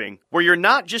Roofing, where you're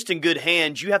not just in good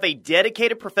hands, you have a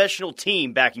dedicated professional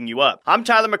team backing you up. I'm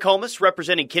Tyler McComas,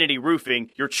 representing Kennedy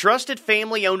Roofing, your trusted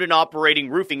family-owned and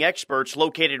operating roofing experts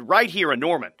located right here in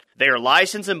Norman. They are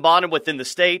licensed and bonded within the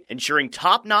state, ensuring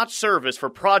top-notch service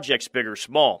for projects big or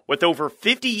small. With over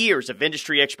 50 years of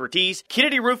industry expertise,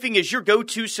 Kennedy Roofing is your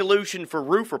go-to solution for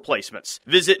roof replacements.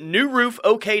 Visit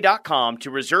newroofok.com to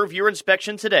reserve your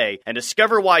inspection today and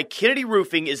discover why Kennedy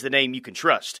Roofing is the name you can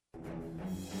trust.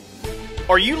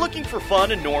 Are you looking for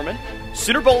fun in Norman?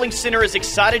 Sooner Bowling Center is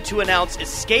excited to announce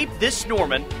Escape This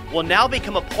Norman will now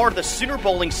become a part of the Sooner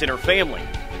Bowling Center family.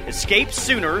 Escape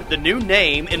Sooner, the new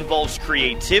name, involves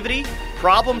creativity,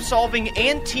 problem solving,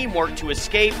 and teamwork to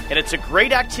escape, and it's a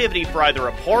great activity for either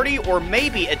a party or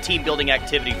maybe a team building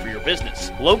activity for your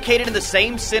business. Located in the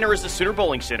same center as the Sooner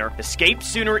Bowling Center, Escape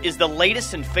Sooner is the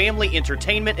latest in family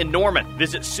entertainment in Norman.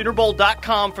 Visit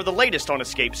SoonerBowl.com for the latest on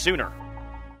Escape Sooner.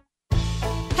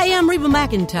 Hey, I'm Reba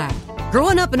McEntire.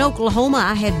 Growing up in Oklahoma,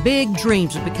 I had big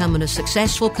dreams of becoming a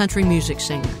successful country music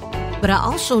singer. But I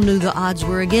also knew the odds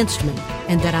were against me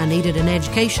and that I needed an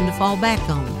education to fall back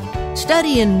on.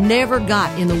 Studying never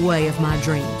got in the way of my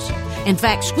dreams. In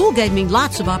fact, school gave me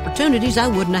lots of opportunities I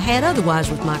wouldn't have had otherwise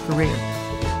with my career.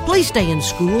 Please stay in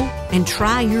school and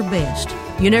try your best.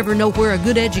 You never know where a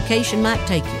good education might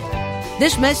take you.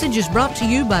 This message is brought to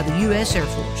you by the U.S. Air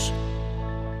Force.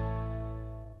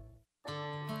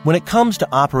 When it comes to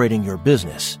operating your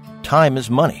business, time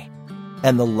is money.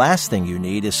 And the last thing you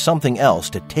need is something else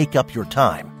to take up your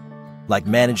time, like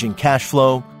managing cash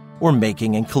flow or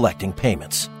making and collecting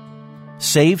payments.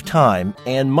 Save time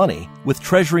and money with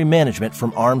treasury management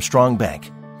from Armstrong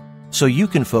Bank, so you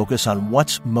can focus on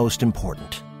what's most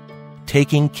important,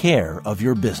 taking care of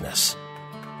your business.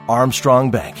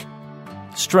 Armstrong Bank.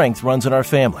 Strength runs in our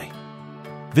family.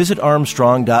 Visit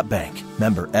armstrong.bank,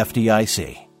 member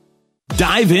FDIC.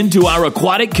 Dive into our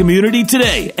aquatic community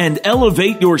today and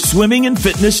elevate your swimming and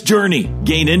fitness journey.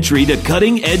 Gain entry to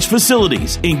cutting-edge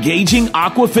facilities, engaging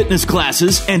aqua fitness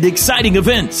classes, and exciting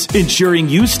events, ensuring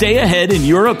you stay ahead in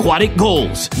your aquatic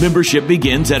goals. Membership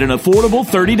begins at an affordable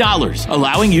 $30,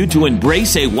 allowing you to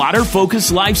embrace a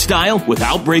water-focused lifestyle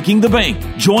without breaking the bank.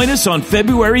 Join us on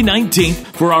February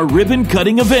 19th for our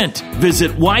ribbon-cutting event.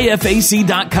 Visit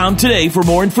yfac.com today for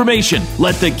more information.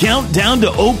 Let the countdown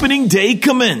to opening day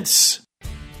commence.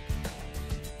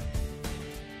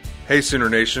 Hey Sooner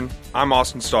Nation, I'm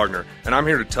Austin Stogner, and I'm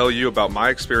here to tell you about my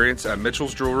experience at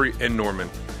Mitchell's Jewelry in Norman.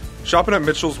 Shopping at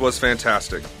Mitchell's was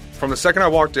fantastic. From the second I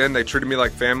walked in, they treated me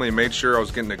like family and made sure I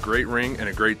was getting a great ring and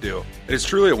a great deal. It is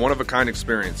truly a one-of-a-kind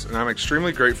experience, and I'm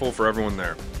extremely grateful for everyone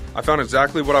there. I found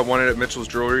exactly what I wanted at Mitchell's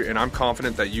Jewelry, and I'm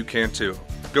confident that you can too.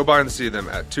 Go by and see them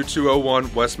at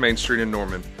 2201 West Main Street in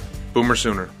Norman. Boomer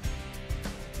Sooner.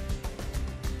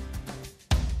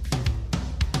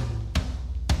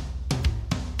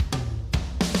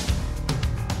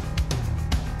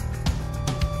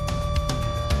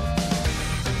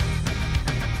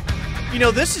 You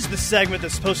know, this is the segment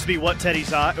that's supposed to be what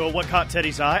caught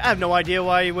Teddy's eye. I have no idea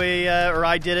why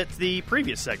I did it the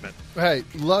previous segment. Hey,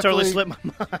 luckily, totally slipped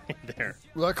my mind there.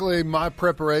 Luckily, my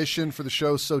preparation for the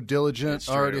show is so diligent.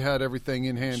 I already had everything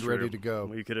in hand, ready to go.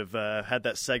 We could have had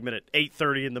that segment at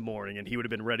 8:30 in the morning, and he would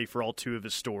have been ready for all two of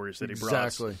his stories that he brought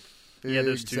us. Exactly. He had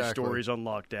those two stories on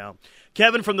lockdown.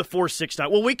 Kevin from the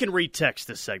 469. Well, we can retext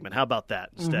this segment. How about that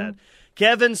instead? Mm-hmm.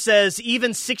 Kevin says,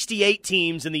 even 68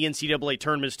 teams in the NCAA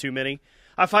tournament is too many.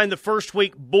 I find the first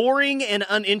week boring and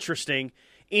uninteresting.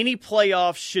 Any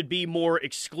playoffs should be more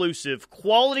exclusive.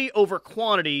 Quality over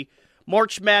quantity.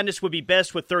 March Madness would be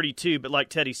best with 32, but like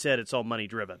Teddy said, it's all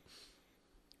money-driven.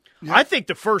 Yeah. I think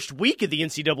the first week of the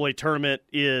NCAA tournament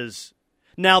is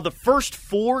 – now, the first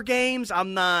 4 games,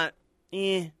 I'm not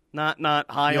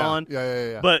high on.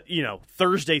 Yeah. But, you know,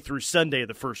 Thursday through Sunday of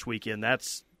the first weekend,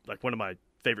 that's like one of my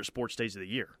favorite sports days of the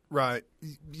year. Right.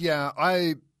 Yeah,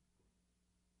 I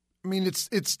mean,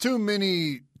 it's too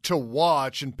many to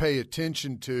watch and pay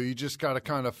attention to. You just got to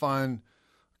kind of find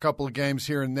a couple of games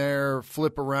here and there,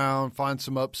 flip around, find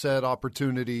some upset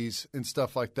opportunities and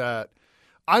stuff like that.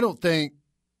 I don't think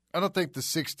the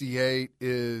 68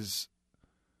 is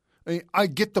 – I mean, I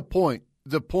get the point.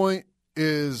 The point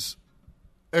is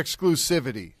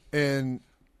exclusivity, and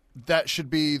that should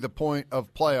be the point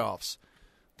of playoffs.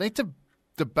 I think the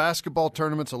basketball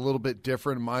tournament's a little bit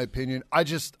different, in my opinion. I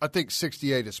think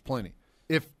 68 is plenty.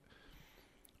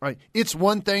 It's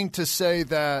one thing to say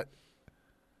that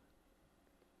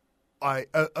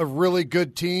a really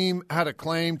good team had a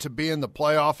claim to be in the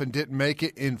playoff and didn't make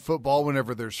it in football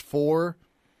whenever there's 4.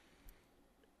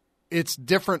 It's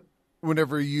different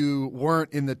whenever you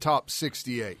weren't in the top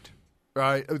 68,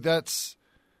 right?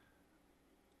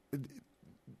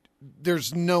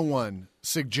 There's no one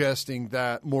suggesting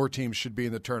that more teams should be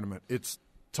in the tournament. It's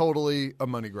totally a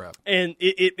money grab. And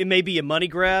it may be a money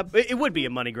grab. It would be a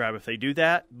money grab if they do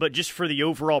that, but just for the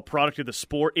overall product of the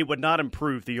sport, it would not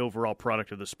improve the overall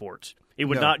product of the sport. It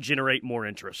would not generate more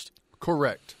interest.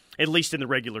 Correct. At least in the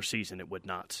regular season, it would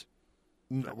not.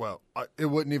 No, well, it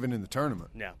wouldn't even in the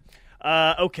tournament. No.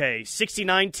 Okay,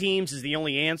 69 teams is the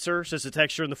only answer, says the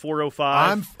texture in the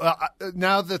 405.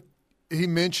 Now that he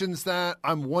mentions that,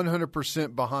 I'm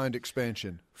 100% behind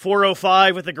expansion.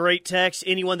 405 with a great text.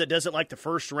 Anyone that doesn't like the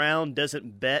first round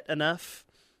doesn't bet enough.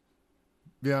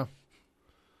 Yeah.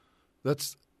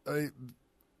 That's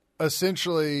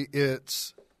essentially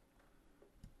it's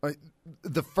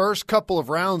the first couple of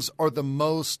rounds are the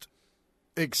most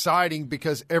exciting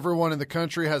because everyone in the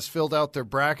country has filled out their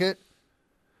bracket.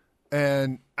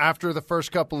 And after the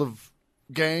first couple of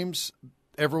games,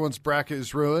 everyone's bracket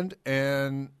is ruined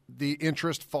and the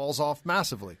interest falls off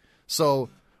massively. So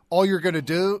all you're going to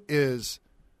do is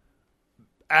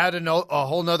add a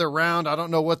whole nother round. I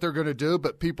don't know what they're going to do,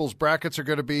 but people's brackets are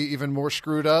going to be even more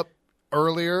screwed up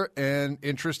earlier, and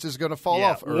interest is going to fall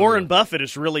off earlier. Warren Buffett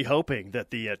is really hoping that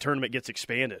the tournament gets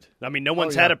expanded. I mean, no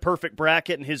one's had a perfect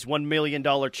bracket in his $1 million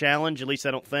challenge, at least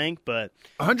I don't think, but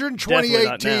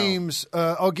 128 teams,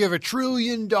 I'll give $1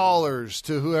 trillion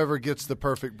to whoever gets the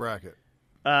perfect bracket.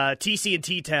 TC and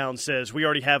T-Town says, we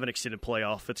already have an extended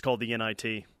playoff. It's called the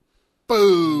NIT.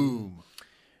 Boom.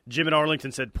 Jim in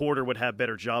Arlington said Porter would have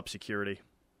better job security.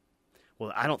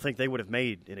 Well, I don't think they would have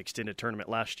made an extended tournament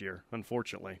last year,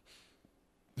 unfortunately.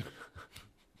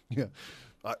 Yeah.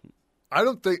 I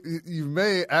don't think you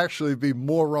may actually be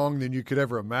more wrong than you could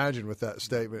ever imagine with that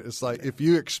statement. It's like if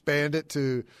you expand it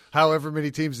to however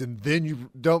many teams and then you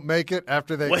don't make it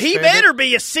after they he better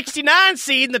be a 69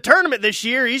 seed in the tournament this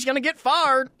year. He's going to get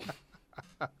fired.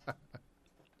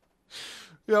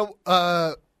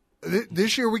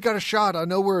 This year we got a shot. I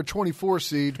know we're a 24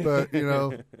 seed, but,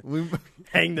 we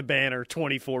hang the banner,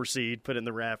 24 seed, put it in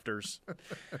the rafters.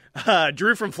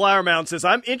 Drew from Flower Mound says,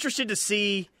 I'm interested to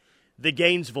see the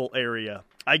Gainesville area.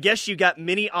 I guess you got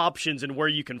many options in where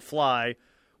you can fly,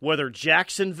 whether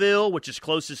Jacksonville, which is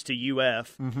closest to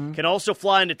UF, can also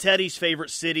fly into Teddy's favorite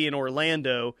city in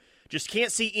Orlando. Just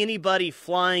can't see anybody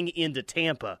flying into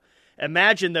Tampa.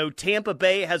 Imagine, though, Tampa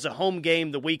Bay has a home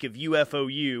game the week of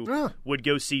UFOU, would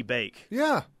go see Bake.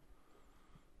 Yeah.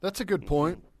 That's a good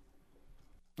point.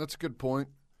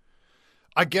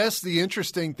 I guess the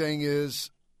interesting thing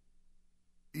is,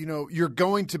 you're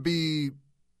going to be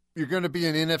in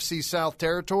NFC South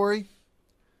territory.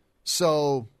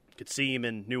 So could see him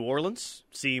in New Orleans,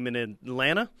 see him in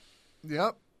Atlanta.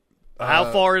 Yep.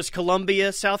 How far is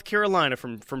Columbia, South Carolina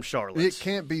from Charlotte? It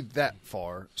can't be that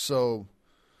far. So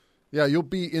yeah, you'll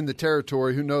be in the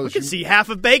territory. Who knows? We can see half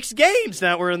of Bake's games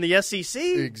now we're in the SEC.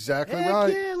 Exactly Heck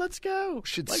right. Yeah, let's go.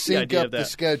 Should sync up the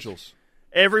schedules.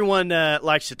 Everyone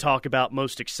likes to talk about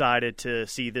most excited to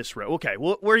see this road. Okay,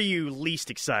 where are you least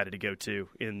excited to go to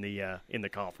in the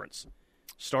conference?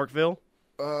 Starkville?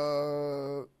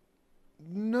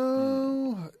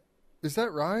 No. Is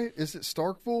that right? Is it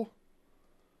Starkville?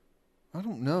 I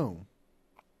don't know.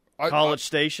 College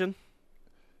Station?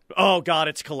 Oh God,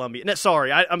 it's Columbia. No,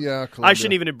 sorry, Columbia. I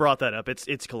shouldn't even have brought that up.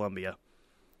 It's Columbia.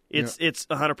 It's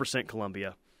 100%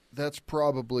 Columbia. That's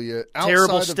probably it.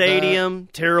 Terrible stadium,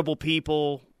 terrible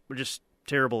people. We're just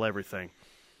terrible everything.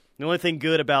 The only thing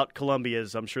good about Columbia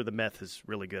is I'm sure the meth is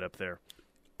really good up there.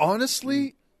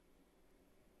 Honestly,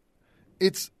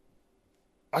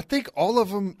 I think all of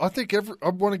them. I think I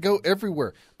want to go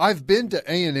everywhere. I've been to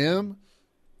A&M,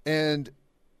 and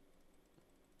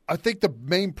I think the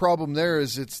main problem there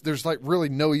is there's like really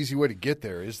no easy way to get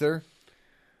there. Is there?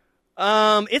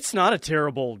 It's not a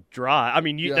terrible drive. I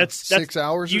mean, that's 6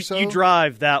 hours or so. You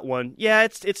drive that one. Yeah,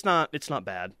 it's not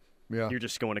bad. Yeah, you're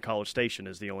just going to College Station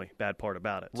is the only bad part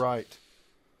about it. Right.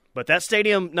 But that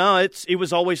stadium, no, it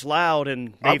was always loud,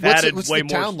 and they've added what's way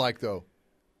the more. Town like though?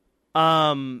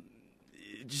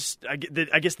 Just I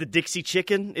guess the Dixie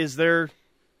Chicken is their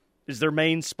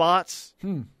main spots.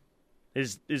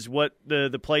 Is what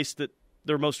the place that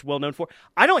they're most well known for.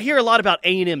 I don't hear a lot about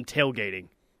A&M tailgating.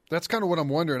 That's kind of what I'm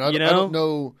wondering. I don't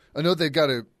know. I know they've got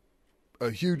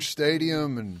a huge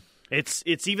stadium, and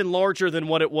it's even larger than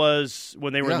what it was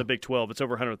when they were in the Big 12. It's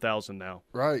over 100,000 now.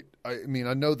 Right. I mean,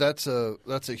 I know that's a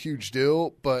huge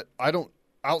deal, but I don't.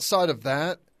 Outside of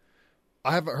that,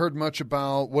 I haven't heard much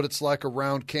about what it's like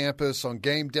around campus on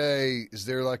game day. Is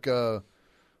there like a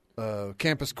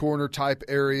campus corner type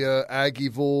area,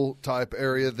 Aggieville type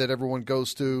area that everyone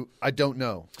goes to? I don't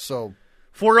know. So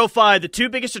 405, the two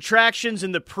biggest attractions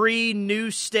in the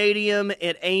pre-new stadium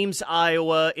at Ames,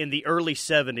 Iowa in the early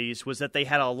 70s was that they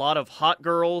had a lot of hot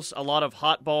girls, a lot of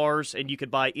hot bars, and you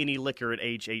could buy any liquor at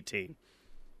age 18.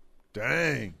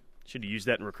 Dang. Should have used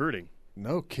that in recruiting.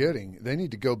 No kidding. They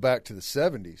need to go back to the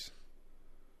 70s.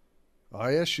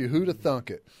 I ask you, who'd have thunk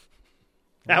it?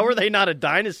 How are they not a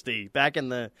dynasty back in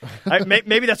the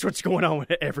maybe that's what's going on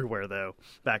everywhere, though,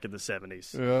 back in the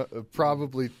 70s. Yeah,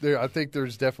 probably. I think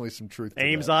there's definitely some truth to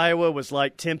Ames, that. Iowa was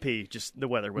like Tempe, just the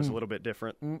weather was a little bit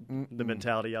different, the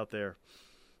mentality out there.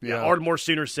 Yeah, Ardmore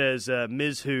Sooner says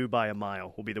Ms. Who by a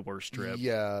mile will be the worst trip.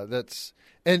 Yeah,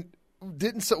 and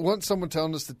wasn't someone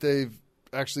telling us that they've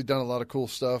actually done a lot of cool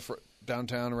stuff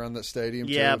downtown around that stadium?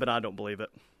 Yeah, too? but I don't believe it.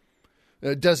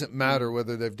 It doesn't matter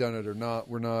whether they've done it or not.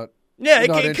 We're not. Yeah,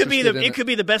 it could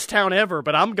be the best town ever,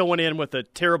 but I'm going in with a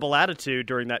terrible attitude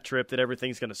during that trip that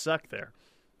everything's going to suck there.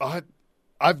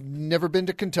 I've never been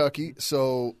to Kentucky,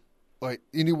 so like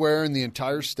anywhere in the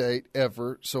entire state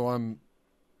ever. So I'm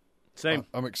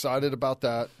excited about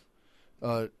that.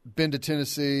 Been to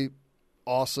Tennessee,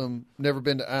 awesome. Never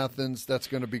been to Athens. That's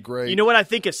going to be great. You know what I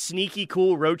think a sneaky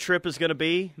cool road trip is going to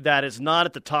be? That is not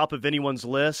at the top of anyone's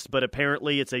list, but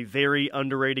apparently it's a very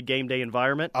underrated game day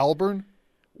environment. Auburn?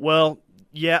 Well,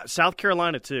 yeah, South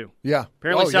Carolina too. Yeah.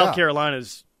 Apparently South Carolina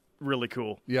is really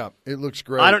cool. Yeah, it looks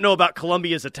great. I don't know about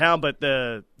Columbia as a town, but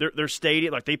their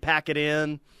stadium, like they pack it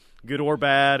in, good or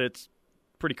bad, it's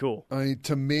pretty cool. I mean,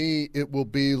 to me, it will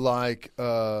be like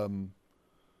a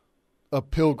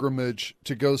pilgrimage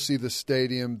to go see the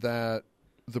stadium that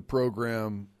the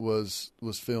program was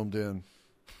filmed in.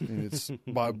 I mean, it's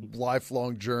my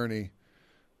lifelong journey.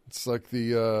 It's like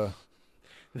the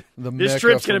this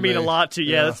trip's going to mean a lot to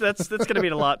you. Yeah, that's going to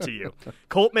mean a lot to you.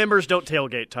 Colt members don't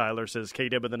tailgate, Tyler, says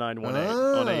KW with the 918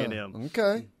 on A&M.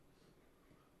 Okay.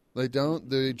 They don't?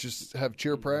 They just have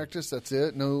cheer practice? That's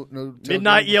it? No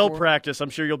midnight yell practice. I'm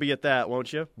sure you'll be at that,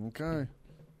 won't you? Okay.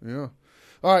 Yeah.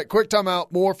 All right, quick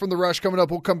timeout. More from The Rush coming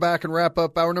up. We'll come back and wrap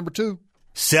up hour number 2.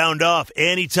 Sound off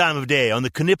any time of day on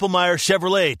the Knippelmeyer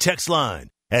Chevrolet text line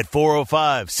at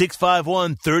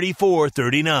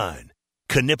 405-651-3439.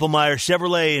 Knippelmeyer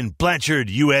Chevrolet in Blanchard,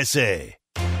 USA.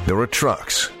 There are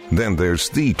trucks. Then there's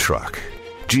the truck.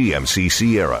 GMC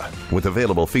Sierra, with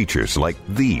available features like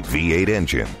the V8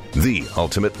 engine, the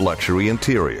ultimate luxury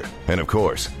interior, and of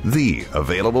course, the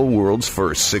available world's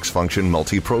first 6-function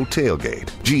multi-pro tailgate.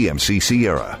 GMC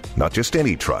Sierra, not just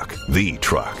any truck, the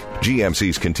truck.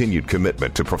 GMC's continued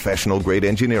commitment to professional-grade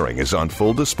engineering is on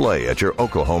full display at your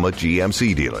Oklahoma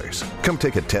GMC dealers. Come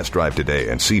take a test drive today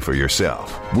and see for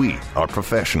yourself. We are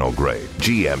professional-grade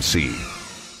GMC.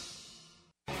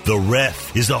 The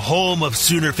Ref is the home of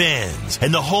Sooner fans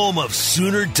and the home of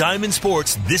Sooner Diamond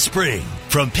Sports this spring.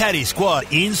 From Patty Squad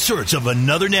in search of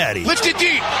another natty. Lifted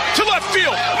deep to left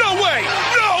field. No way!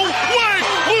 No way!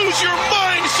 Lose your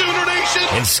mind, Sooner Nation!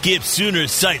 And Skip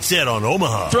Sooner's sight set on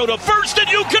Omaha. Throw to first and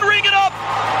you can ring it up!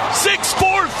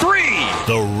 6-4-3!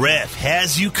 The Ref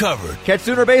has you covered. Catch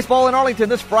Sooner Baseball in Arlington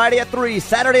this Friday at 3,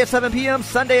 Saturday at 7 p.m.,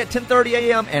 Sunday at 10:30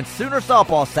 a.m., and Sooner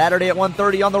Softball Saturday at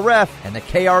 1:30 on the Ref and the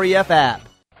KREF app.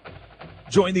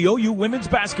 Join the OU women's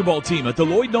basketball team at the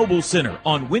Lloyd Noble Center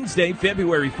on Wednesday,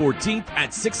 February 14th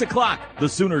at 6 o'clock. The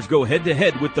Sooners go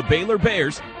head-to-head with the Baylor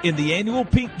Bears in the annual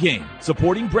Pink Game,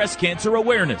 supporting breast cancer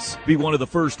awareness. Be one of the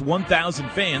first 1,000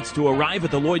 fans to arrive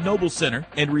at the Lloyd Noble Center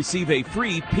and receive a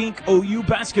free pink OU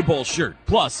basketball shirt.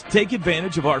 Plus, take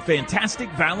advantage of our fantastic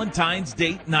Valentine's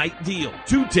Date Night deal.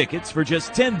 2 tickets for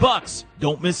just $10.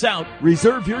 Don't miss out.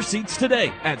 Reserve your seats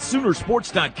today at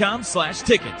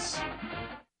Soonersports.com/tickets.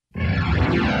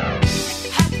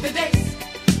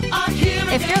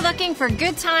 If you're looking for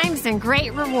good times and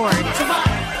great rewards,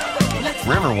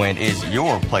 Riverwind is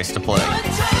your place to play.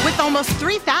 With almost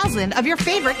 3,000 of your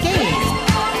favorite games.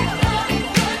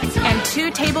 And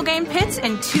 2 table game pits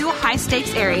and 2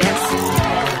 high-stakes areas.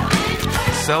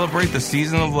 Celebrate the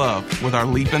season of love with our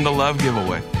Leap into Love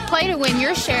giveaway. Play to win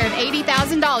your share of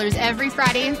 $80,000 every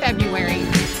Friday in February.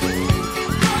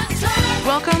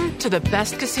 Welcome to the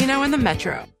best casino in the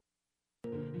metro.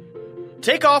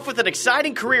 Take off with an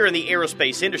exciting career in the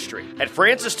aerospace industry. At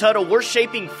Francis Tuttle, we're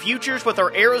shaping futures with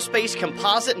our aerospace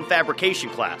composite and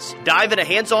fabrication class. Dive into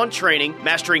hands-on training,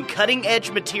 mastering cutting-edge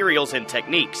materials and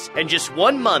techniques. In just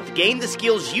 1 month, gain the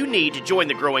skills you need to join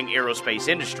the growing aerospace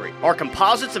industry. Our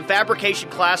composites and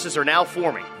fabrication classes are now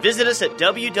forming. Visit us at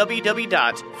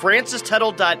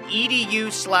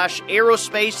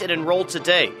www.francistuttle.edu/aerospace and enroll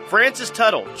today. Francis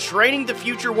Tuttle, training the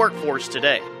future workforce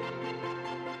today.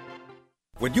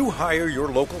 When you hire your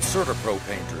local CertaPro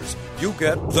painters, you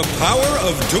get the power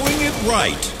of doing it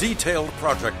right. Detailed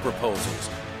project proposals,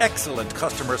 excellent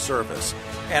customer service,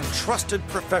 and trusted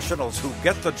professionals who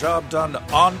get the job done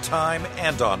on time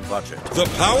and on budget. The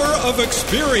power of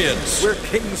experience. We're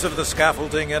kings of the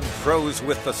scaffolding and pros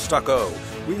with the stucco.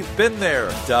 We've been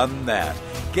there, done that.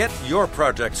 Get your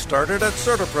project started at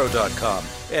CertaPro.com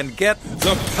and get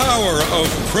the power of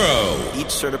pro. Each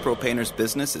CertaPro painter's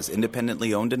business is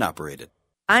independently owned and operated.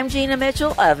 I'm Gina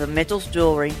Mitchell of Mitchell's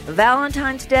Jewelry.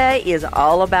 Valentine's Day is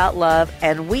all about love,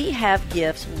 and we have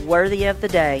gifts worthy of the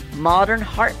day. Modern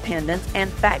heart pendants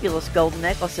and fabulous gold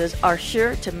necklaces are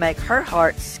sure to make her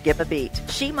heart skip a beat.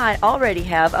 She might already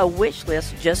have a wish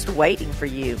list just waiting for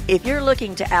you. If you're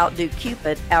looking to outdo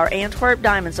Cupid, our Antwerp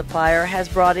Diamond Supplier has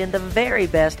brought in the very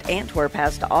best Antwerp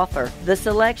has to offer. The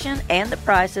selection and the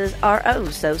prices are oh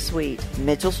so sweet.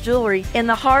 Mitchell's Jewelry in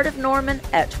the heart of Norman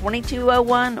at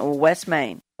 2201 West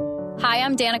Main. Hi,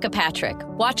 I'm Danica Patrick.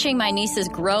 Watching my nieces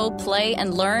grow, play,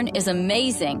 and learn is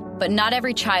amazing, but not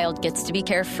every child gets to be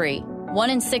carefree. 1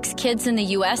 in 6 kids in the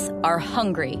U.S. are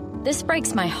hungry. This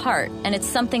breaks my heart, and it's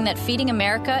something that Feeding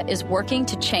America is working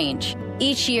to change.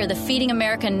 Each year, the Feeding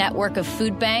America network of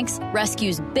food banks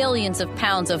rescues billions of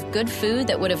pounds of good food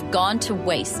that would have gone to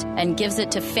waste and gives it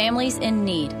to families in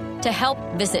need. To help,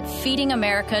 visit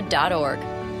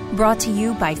feedingamerica.org. Brought to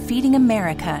you by Feeding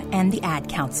America and the Ad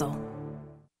Council.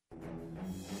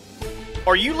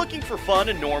 Are you looking for fun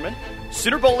in Norman?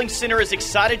 Sooner Bowling Center is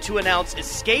excited to announce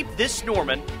Escape This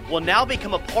Norman will now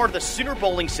become a part of the Sooner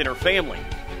Bowling Center family.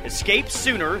 Escape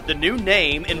Sooner, the new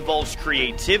name, involves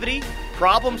creativity,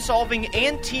 problem solving,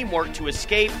 and teamwork to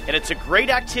escape, and it's a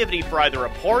great activity for either a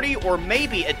party or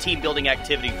maybe a team building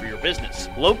activity for your business.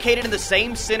 Located in the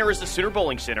same center as the Sooner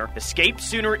Bowling Center, Escape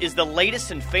Sooner is the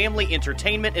latest in family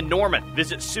entertainment in Norman.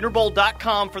 Visit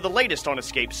SoonerBowl.com for the latest on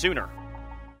Escape Sooner.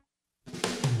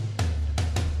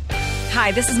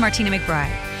 Hi, this is Martina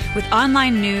McBride. With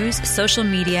online news, social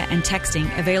media, and texting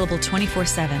available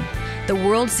 24/7, the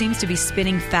world seems to be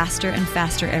spinning faster and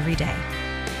faster every day.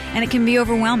 And it can be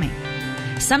overwhelming.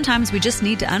 Sometimes we just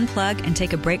need to unplug and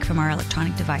take a break from our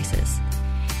electronic devices.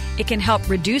 It can help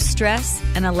reduce stress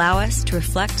and allow us to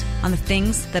reflect on the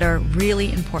things that are really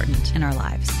important in our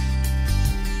lives.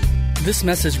 This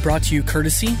message brought to you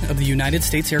courtesy of the United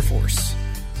States Air Force.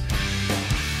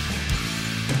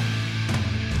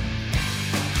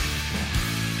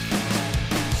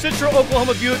 Central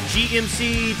Oklahoma Buick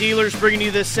GMC dealers bringing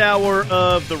you this hour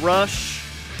of The Rush.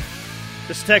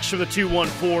 This text from the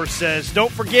 214 says,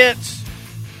 don't forget,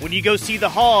 when you go see the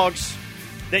Hogs,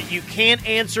 that you can't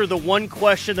answer the one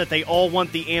question that they all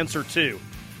want the answer to.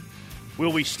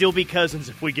 Will we still be cousins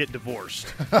if we get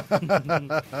divorced?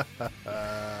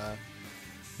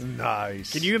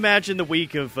 Nice. Can you imagine the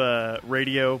week of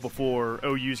radio before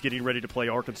OU's getting ready to play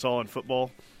Arkansas in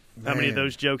football? How many of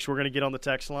those jokes we're going to get on the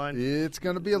text line? It's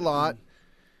going to be a lot.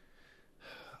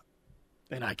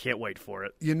 And I can't wait for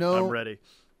it. You know, I'm ready.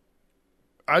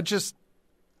 I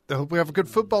hope we have a good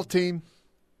football team.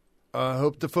 I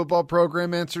hope the football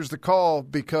program answers the call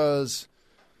because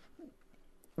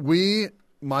we,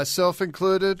 myself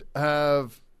included, there's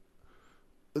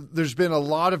been a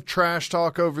lot of trash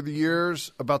talk over the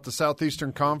years about the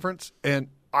Southeastern Conference, and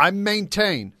I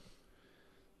maintain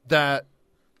that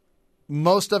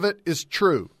most of it is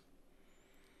true,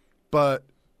 but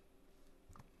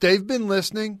they've been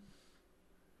listening.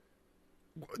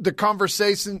 The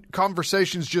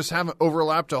conversations just haven't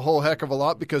overlapped a whole heck of a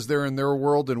lot because they're in their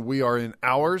world and we are in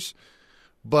ours.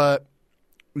 But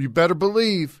you better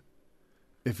believe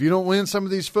if you don't win some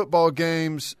of these football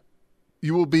games,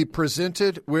 you will be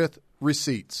presented with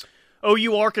receipts.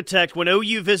 OU Architect, when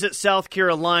OU visits South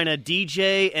Carolina,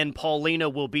 DJ and Paulina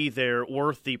will be there,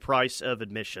 worth the price of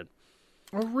admission.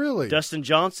 Oh, really? Dustin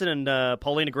Johnson and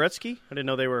Paulina Gretzky? I didn't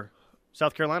know they were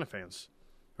South Carolina fans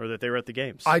or that they were at the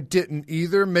games. I didn't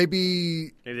either.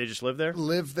 Maybe they just live there?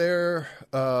 Live there.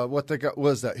 What they got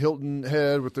was that Hilton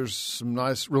Head, with there's some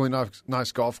really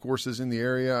nice golf courses in the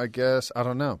area, I guess. I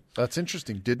don't know. That's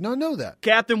interesting. Did not know that.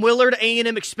 Captain Willard,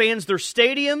 A&M expands their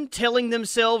stadium, telling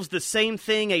themselves the same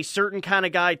thing a certain kind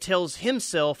of guy tells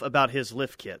himself about his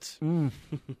lift kits.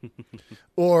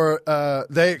 Or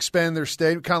they expand their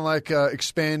stadium, kind of like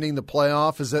expanding the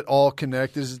playoff. Is that all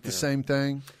connected? Is it the same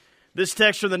thing? This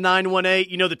text from the 918,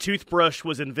 you know the toothbrush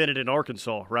was invented in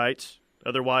Arkansas, right?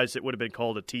 Otherwise, it would have been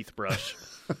called a teeth brush.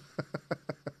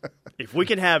 If we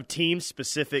can have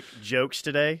team-specific jokes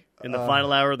today in the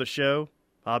final hour of the show,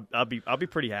 I'll be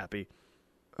pretty happy.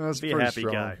 That's be pretty a happy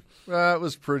strong. guy. That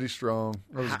was pretty strong.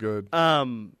 That was good. How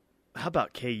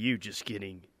about KU just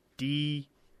getting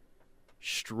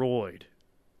destroyed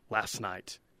last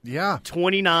night? Yeah.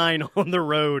 29 on the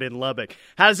road in Lubbock.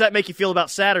 How does that make you feel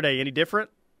about Saturday? Any different?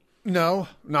 No,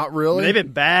 not really. I mean, they've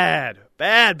been bad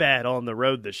on the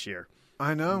road this year.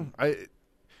 I know.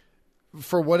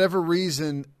 For whatever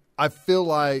reason, I feel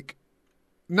like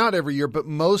not every year, but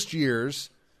most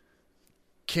years,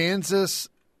 Kansas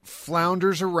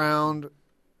flounders around,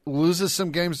 loses some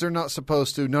games they're not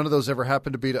supposed to. None of those ever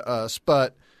happen to be to us,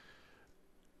 but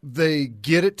they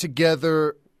get it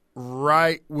together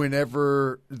right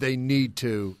whenever they need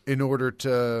to in order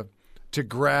to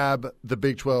grab the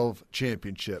Big 12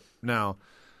 championship. Now,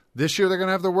 this year they're going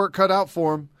to have their work cut out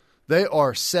for them. They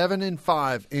are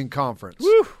 7-5 in conference.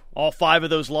 Woo! All 5 of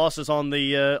those losses on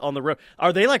the road.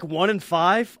 Are they like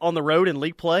 1-5 on the road in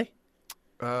league play?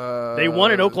 They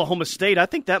won at Oklahoma State. I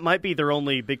think that might be their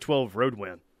only Big 12 road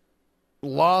win.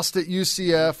 Lost at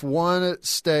UCF, won at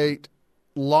State,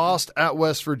 lost at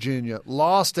West Virginia,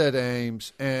 lost at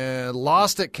Ames, and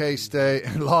lost at K-State,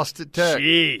 and lost at Tech.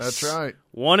 Jeez. That's right.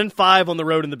 1-5 on the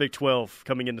road in the Big 12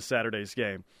 coming into Saturday's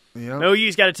game. Yep.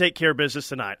 OU's got to take care of business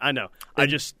tonight. I know. I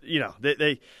just,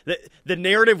 the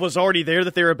narrative was already there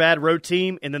that they're a bad road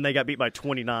team, and then they got beat by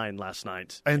 29 last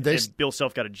night. And Bill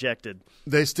Self got ejected.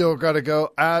 They still got to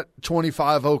go at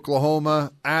 25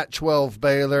 Oklahoma, at 12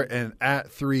 Baylor, and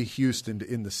at 3 Houston to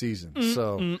end the season.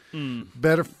 So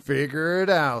better figure it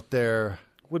out there.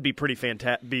 Would be pretty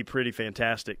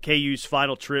fantastic. KU's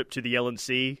final trip to the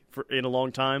LNC in a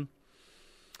long time.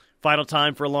 Final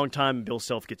time for a long time, and Bill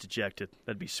Self gets ejected.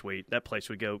 That'd be sweet. That place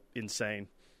would go insane.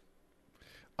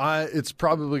 It's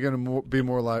probably going to be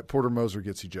more like Porter Moser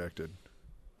gets ejected.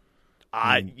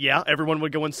 Yeah, everyone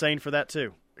would go insane for that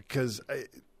too. Because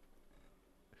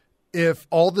if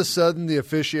all of a sudden the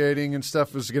officiating and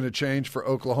stuff is going to change for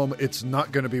Oklahoma, it's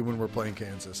not going to be when we're playing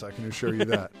Kansas. I can assure you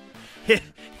that.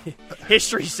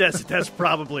 History says that's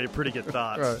probably a pretty good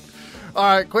thought. Right. All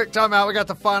right, quick timeout. We got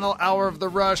the final hour of The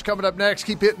Rush coming up next.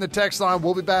 Keep hitting the text line.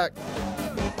 We'll be back.